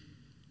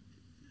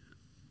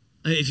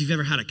 if you've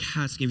ever had a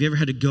CAT scan, if you ever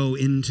had to go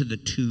into the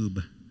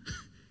tube.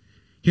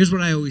 Here's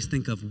what I always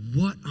think of.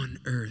 What on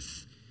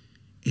earth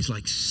is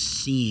like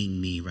seeing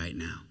me right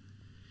now?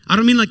 I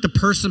don't mean like the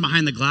person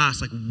behind the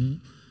glass, like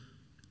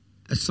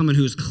as someone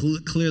who is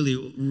clearly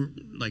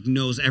like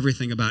knows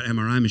everything about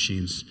MRI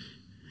machines.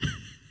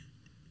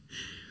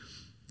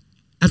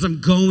 As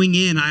I'm going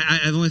in,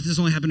 this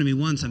only happened to me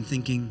once, I'm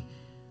thinking,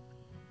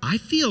 I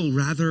feel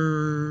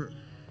rather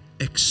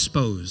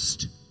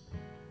exposed.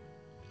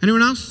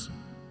 Anyone else?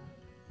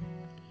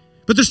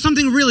 But there's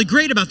something really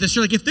great about this.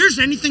 You're like, if there's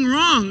anything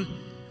wrong,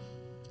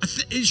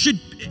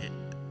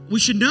 we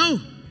should know.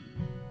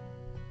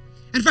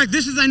 In fact,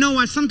 this is, I know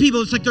why some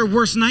people, it's like their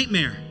worst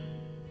nightmare.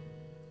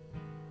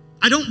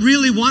 I don't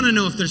really want to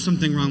know if there's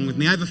something wrong with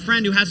me. I have a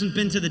friend who hasn't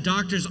been to the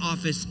doctor's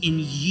office in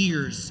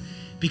years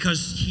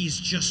because he's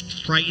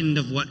just frightened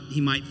of what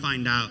he might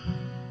find out,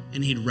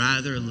 and he'd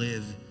rather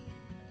live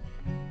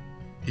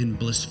in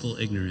blissful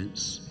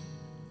ignorance.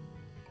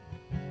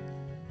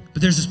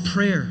 But there's this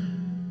prayer.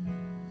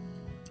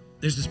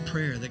 There's this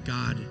prayer that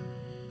God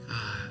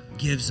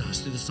gives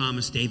us through the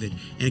psalmist David,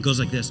 and it goes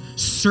like this: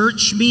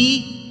 search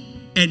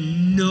me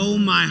and know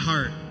my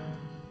heart.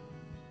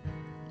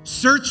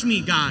 Search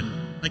me, God,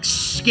 like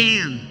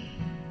scan.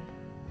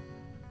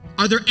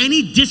 Are there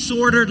any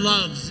disordered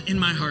loves in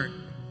my heart?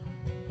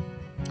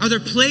 Are there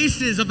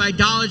places of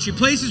idolatry,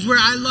 places where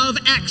I love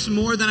X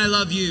more than I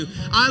love you?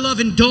 I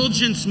love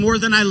indulgence more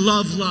than I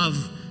love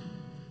love.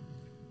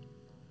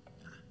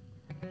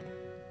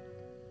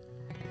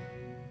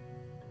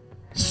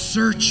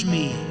 Search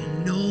me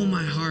and know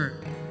my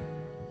heart.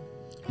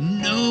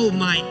 Know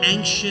my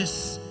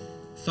anxious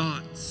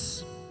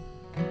thoughts.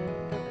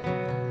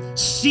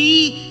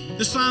 See,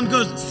 the psalm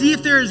goes, see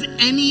if there is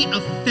any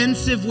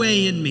offensive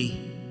way in me.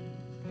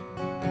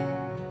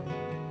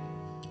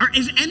 Or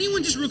is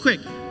anyone, just real quick,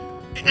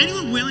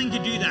 anyone willing to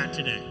do that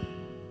today?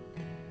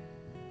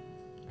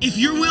 If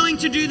you're willing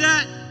to do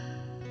that,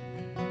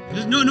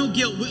 there's no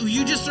guilt.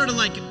 You just sort of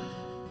like,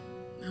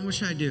 what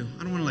should I do?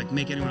 I don't want to like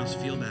make anyone else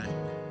feel bad.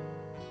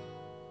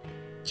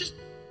 Just,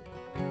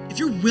 if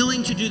you're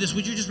willing to do this,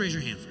 would you just raise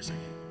your hand for a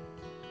second?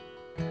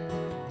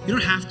 You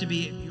don't have to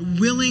be. You're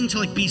willing to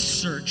like be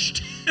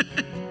searched.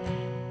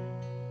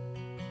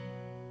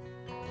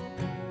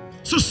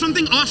 So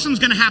something awesome is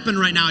going to happen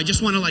right now. I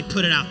just want to like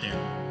put it out there.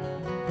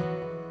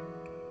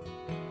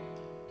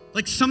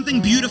 Like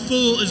something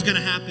beautiful is going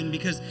to happen,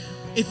 because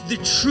if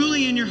they're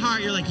truly in your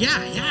heart, you're like,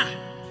 yeah,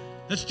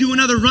 let's do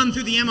another run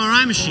through the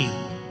MRI machine.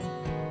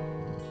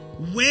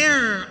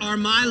 Where are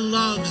my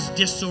loves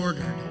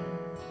disordered?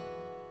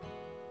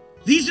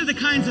 These are the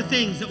kinds of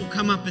things that will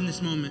come up in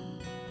this moment.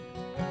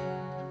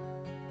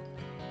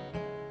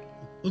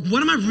 Look,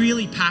 what am I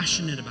really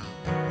passionate about?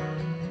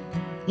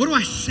 What do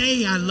I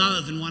say I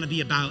love and want to be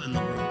about in the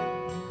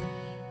world?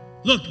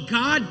 Look,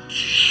 God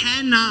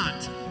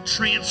cannot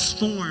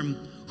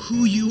transform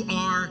who you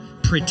are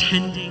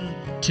pretending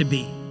to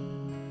be.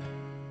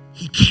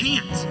 He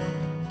can't,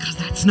 because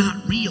that's not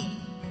real.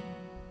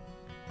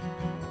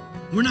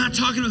 We're not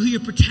talking about who you're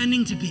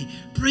pretending to be.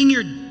 Bring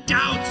your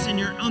doubts and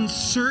your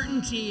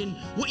uncertainty and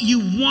what you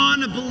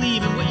want to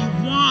believe and what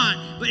you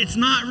want, but it's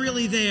not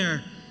really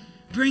there.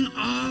 Bring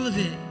all of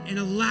it and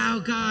allow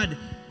God,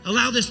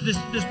 allow this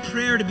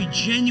prayer to be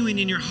genuine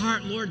in your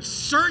heart. Lord,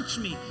 search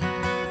me.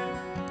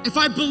 If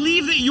I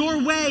believe that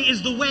your way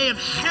is the way of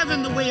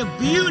heaven, the way of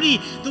beauty,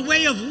 the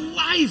way of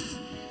life,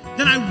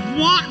 then I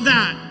want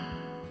that.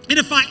 And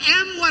if I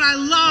am what I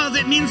love,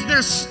 it means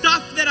there's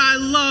stuff that I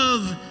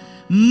love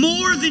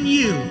more than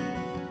you.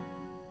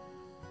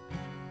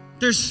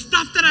 There's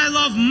stuff that I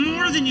love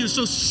more than you.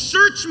 So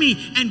search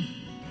me and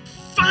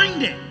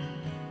find it.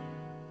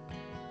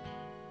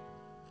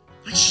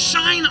 Like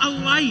shine a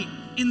light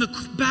in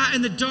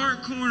the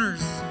dark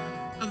corners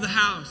of the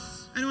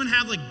house. Anyone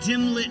have like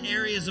dim lit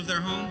areas of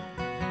their home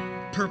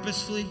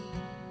purposefully?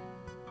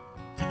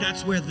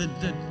 That's where the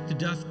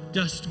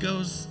dust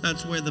goes.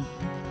 That's where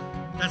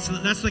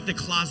that's like the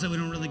closet we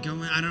don't really go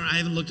in. I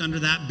haven't looked under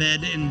that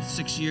bed in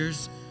 6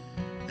 years.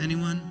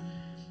 Anyone?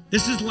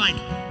 This is like,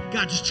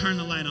 God, just turn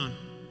the light on.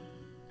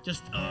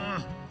 Just,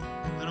 I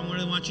don't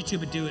really want you to,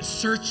 but do it.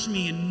 Search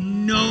me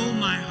and know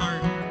my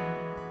heart.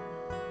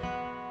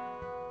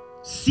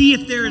 See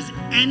if there is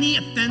any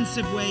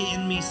offensive way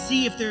in me.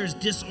 See if there is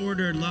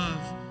disordered love.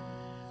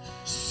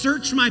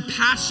 Search my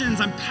passions.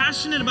 I'm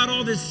passionate about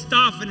all this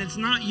stuff, and it's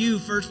not you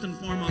first and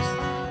foremost.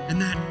 And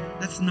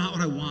that's not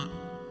what I want.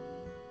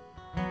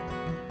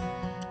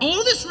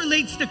 All this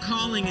relates to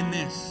calling in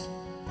this.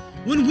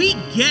 When we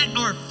get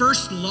our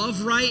first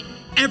love right,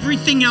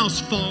 everything else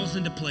falls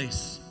into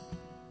place.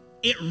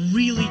 It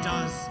really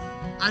does.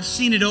 I've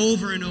seen it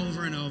over and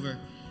over and over.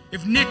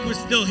 If Nick was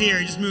still here,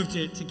 he just moved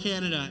to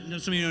Canada.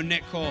 Some of you know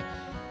Nick Cole.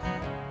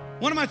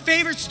 One of my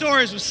favorite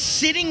stories was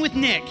sitting with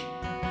Nick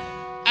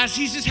as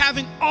he's just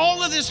having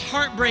all of this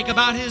heartbreak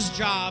about his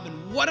job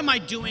and what am I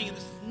doing? And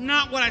this is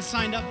not what I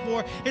signed up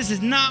for. This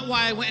is not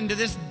why I went into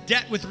this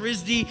debt with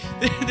RISD.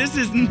 This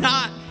is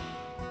not.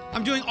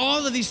 I'm doing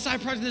all of these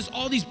side projects, there's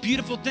all these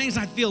beautiful things.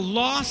 And I feel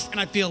lost and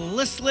I feel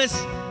listless.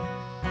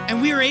 And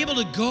we were able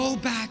to go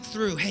back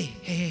through,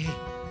 hey.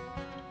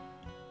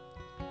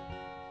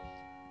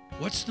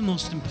 What's the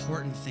most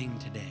important thing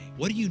today?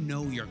 What do you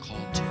know you're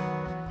called to?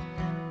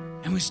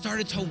 And we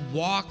started to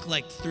walk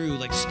through,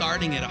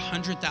 starting at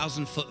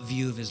 100,000 foot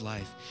view of his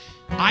life.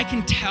 I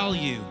can tell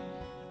you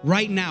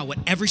right now what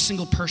every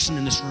single person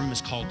in this room is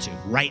called to,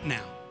 right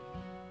now,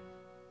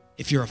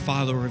 if you're a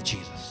follower of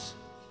Jesus.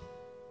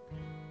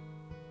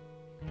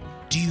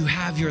 Do you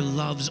have your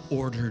loves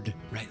ordered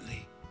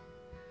rightly?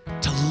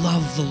 To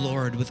love the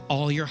Lord with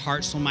all your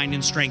heart, soul, mind,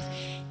 and strength.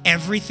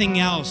 Everything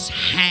else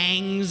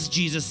hangs,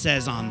 Jesus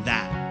says, on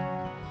that.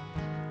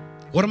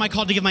 What am I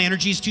called to give my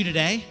energies to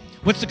today?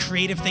 What's the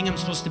creative thing I'm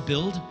supposed to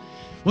build?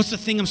 What's the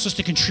thing I'm supposed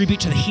to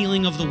contribute to the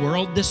healing of the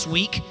world this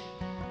week?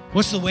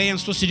 What's the way I'm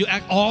supposed to do?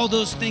 All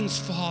those things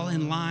fall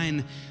in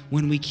line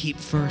when we keep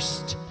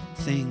first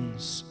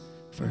things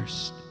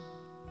first.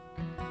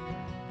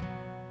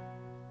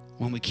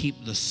 When we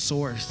keep the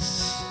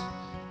source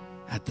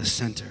at the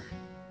center.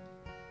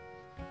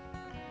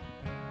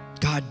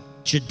 God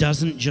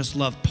doesn't just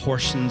love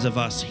portions of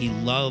us. He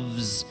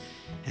loves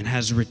and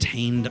has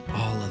retained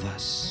all of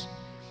us.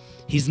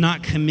 He's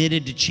not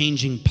committed to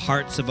changing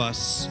parts of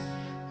us.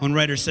 One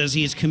writer says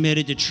he is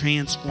committed to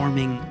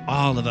transforming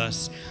all of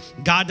us.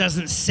 God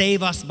doesn't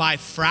save us by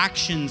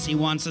fractions. He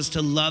wants us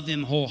to love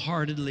him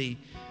wholeheartedly.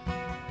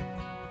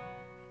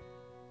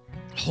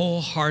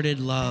 Wholehearted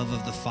love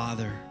of the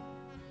Father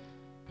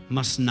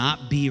must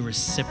not be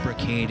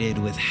reciprocated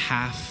with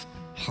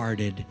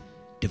half-hearted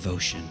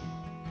devotion.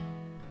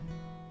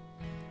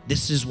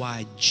 This is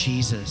why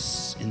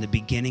Jesus, in the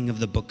beginning of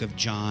the book of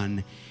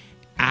John,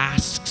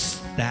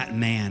 asks that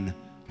man,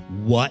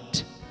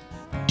 what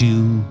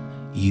do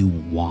you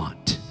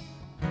want?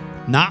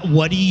 Not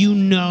what do you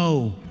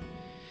know?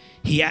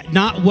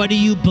 Not what do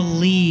you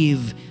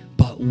believe,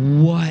 but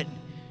what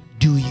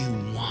do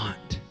you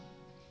want?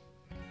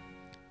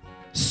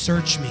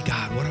 Search me,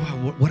 God. What do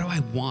I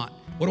want?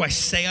 What do I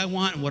say I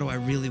want, and what do I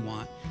really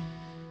want?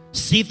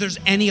 See if there's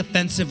any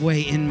offensive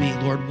way in me,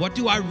 Lord. What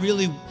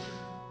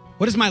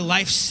does my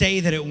life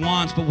say that it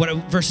wants, but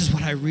versus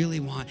what I really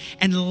want?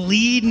 And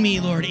lead me,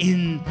 Lord,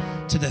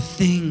 into the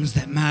things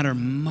that matter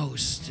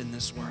most in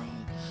this world.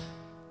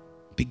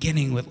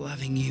 Beginning with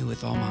loving you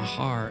with all my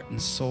heart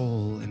and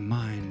soul and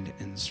mind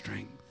and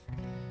strength.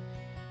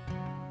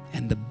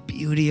 And the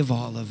beauty of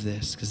all of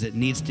this, because it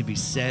needs to be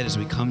said as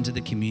we come to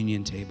the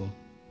communion table.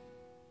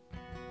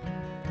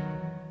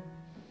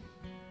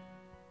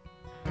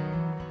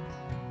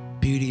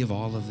 Beauty of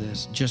all of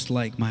this, just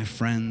like my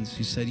friends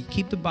who said, you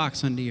keep the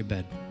box under your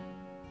bed.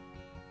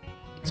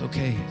 It's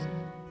okay.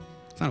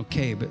 It's not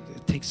okay, but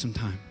it takes some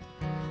time.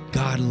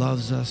 God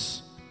loves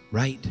us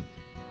right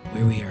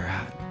where we are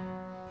at.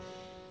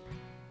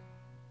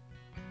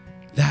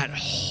 That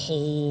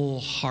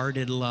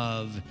wholehearted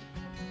love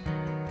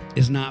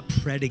is not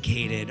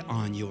predicated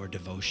on your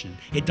devotion.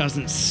 It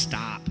doesn't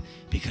stop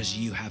because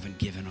you haven't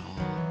given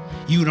all.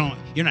 You're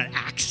not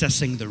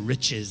accessing the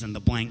riches and the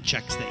blank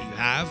checks that you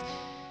have.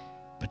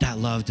 But that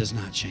love does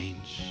not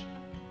change.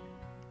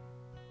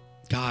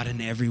 God in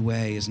every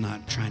way is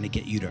not trying to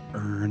get you to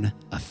earn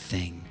a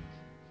thing.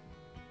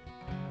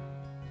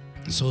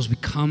 And so as we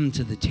come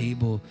to the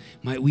table,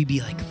 might we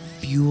be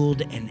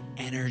fueled and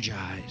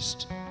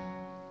energized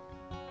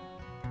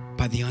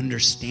by the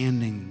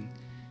understanding,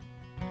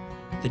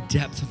 the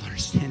depth of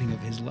understanding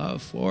of his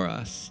love for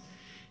us.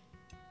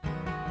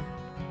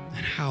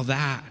 And how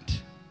that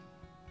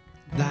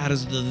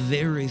is the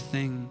very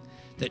thing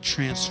that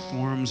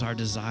transforms our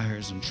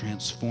desires and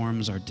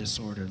transforms our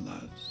disordered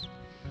loves.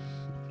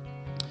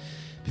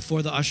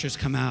 Before the ushers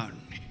come out,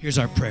 here's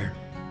our prayer.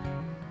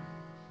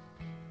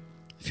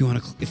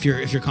 If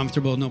you're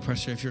comfortable, no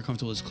pressure. If you're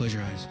comfortable, just close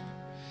your eyes.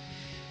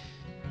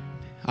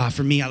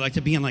 For me, I like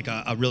to be in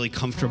a really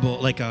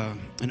comfortable,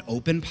 an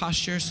open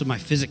posture. So my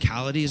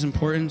physicality is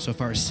important. So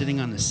if I was sitting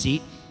on the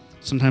seat,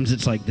 sometimes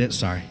it's like this.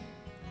 Sorry,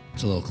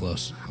 it's a little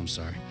close. I'm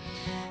sorry.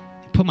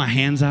 Put my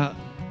hands out.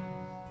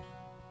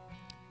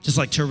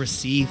 Just to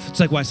receive.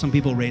 It's why some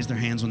people raise their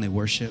hands when they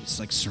worship.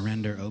 It's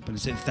surrender, open.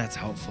 If that's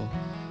helpful.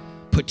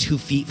 Put 2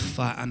 feet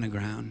flat on the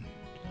ground.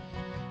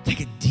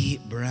 Take a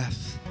deep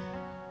breath.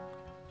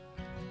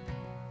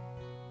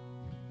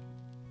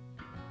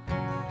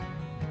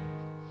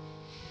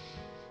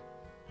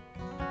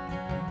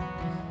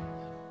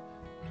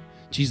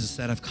 Jesus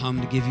said, I've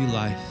come to give you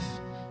life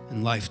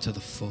and life to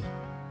the full.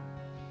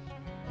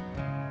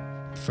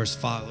 The first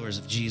followers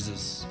of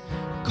Jesus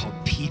are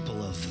called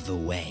people of the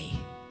way.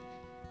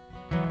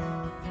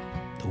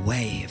 The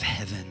way of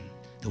heaven,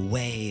 the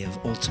way of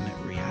ultimate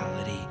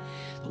reality,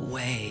 the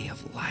way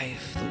of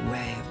life, the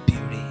way of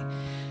beauty,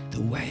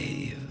 the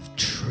way of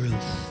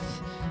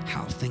truth,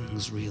 how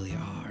things really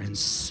are. And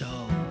so,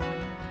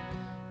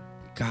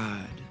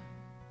 God,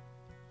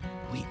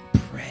 we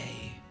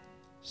pray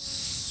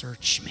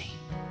search me.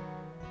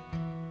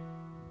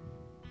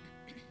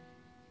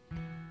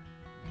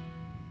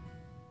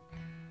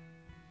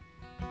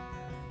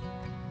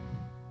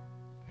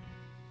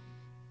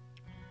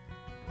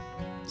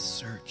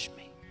 Search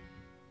me.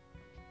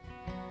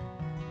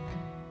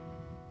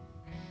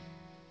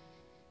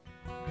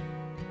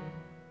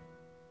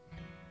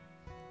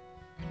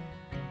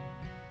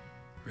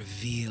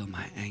 Reveal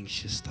my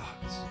anxious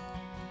thoughts.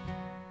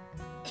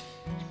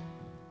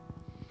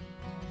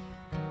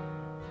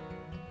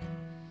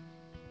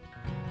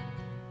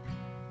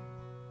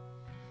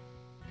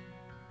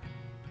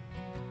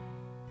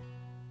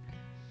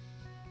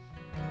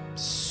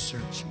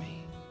 Search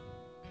me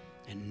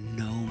and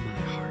know my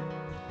heart.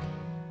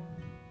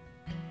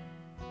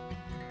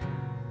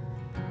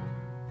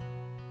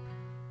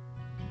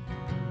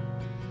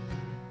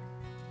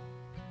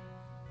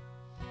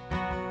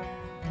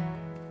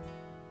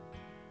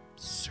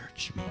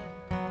 Search me.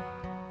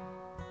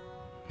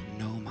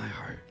 Know my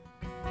heart.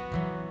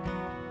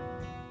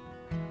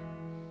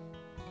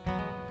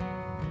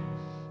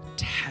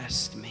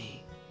 Test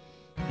me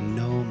and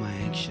know my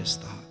anxious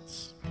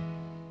thoughts.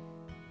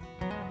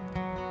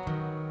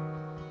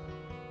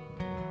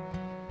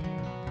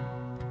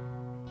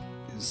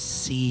 And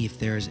see if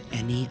there is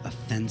any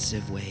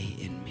offensive way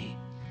in me.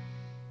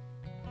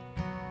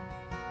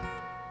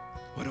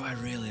 What do I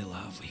really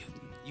love?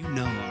 You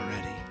know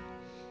already.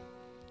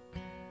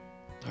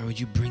 Or would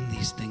you bring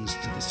these things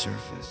to the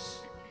surface?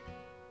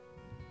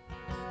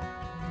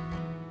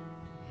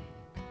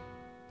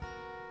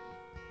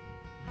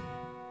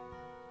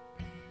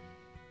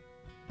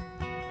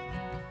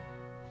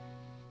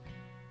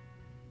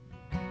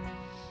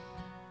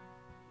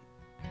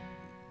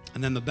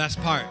 And then the best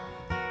part,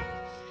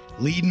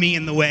 lead me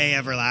in the way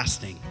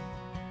everlasting.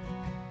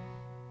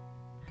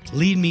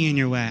 Lead me in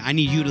your way. I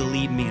need you to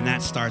lead me, and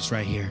that starts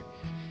right here.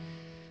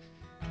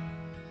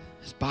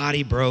 His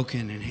body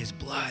broken and his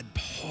blood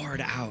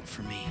poured out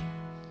for me.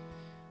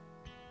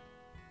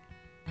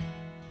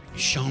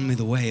 You've shown me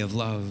the way of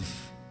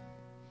love,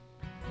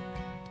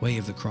 the way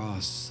of the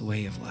cross, the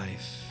way of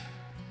life.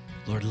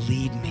 Lord,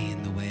 lead me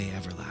in the way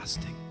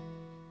everlasting.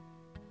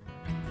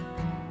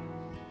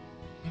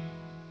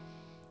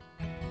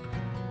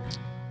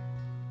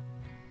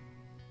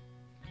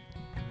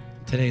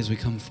 Today, as we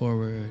come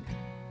forward,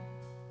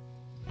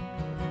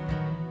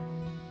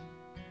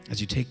 as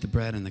you take the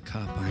bread and the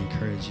cup, I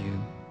encourage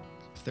you,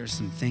 if there's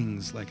some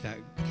things like that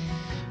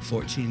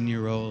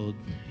 14-year-old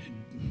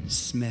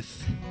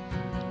Smith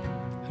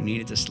who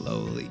needed to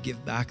slowly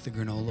give back the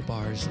granola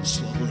bars and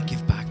slowly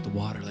give back the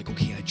water, like,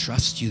 okay, I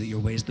trust you that your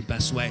way is the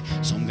best way,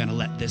 so I'm going to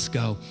let this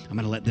go. I'm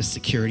going to let this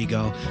security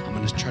go. I'm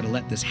going to try to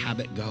let this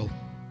habit go.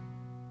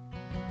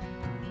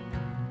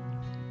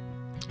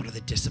 What are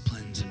the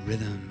disciplines and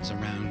rhythms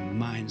around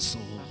mind,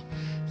 soul,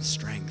 and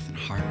strength and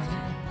heart?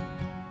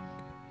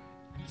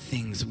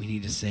 Things that we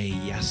need to say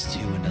yes to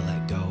and to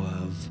let go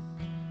of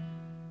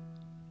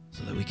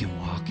so that we can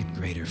walk in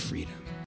greater freedom.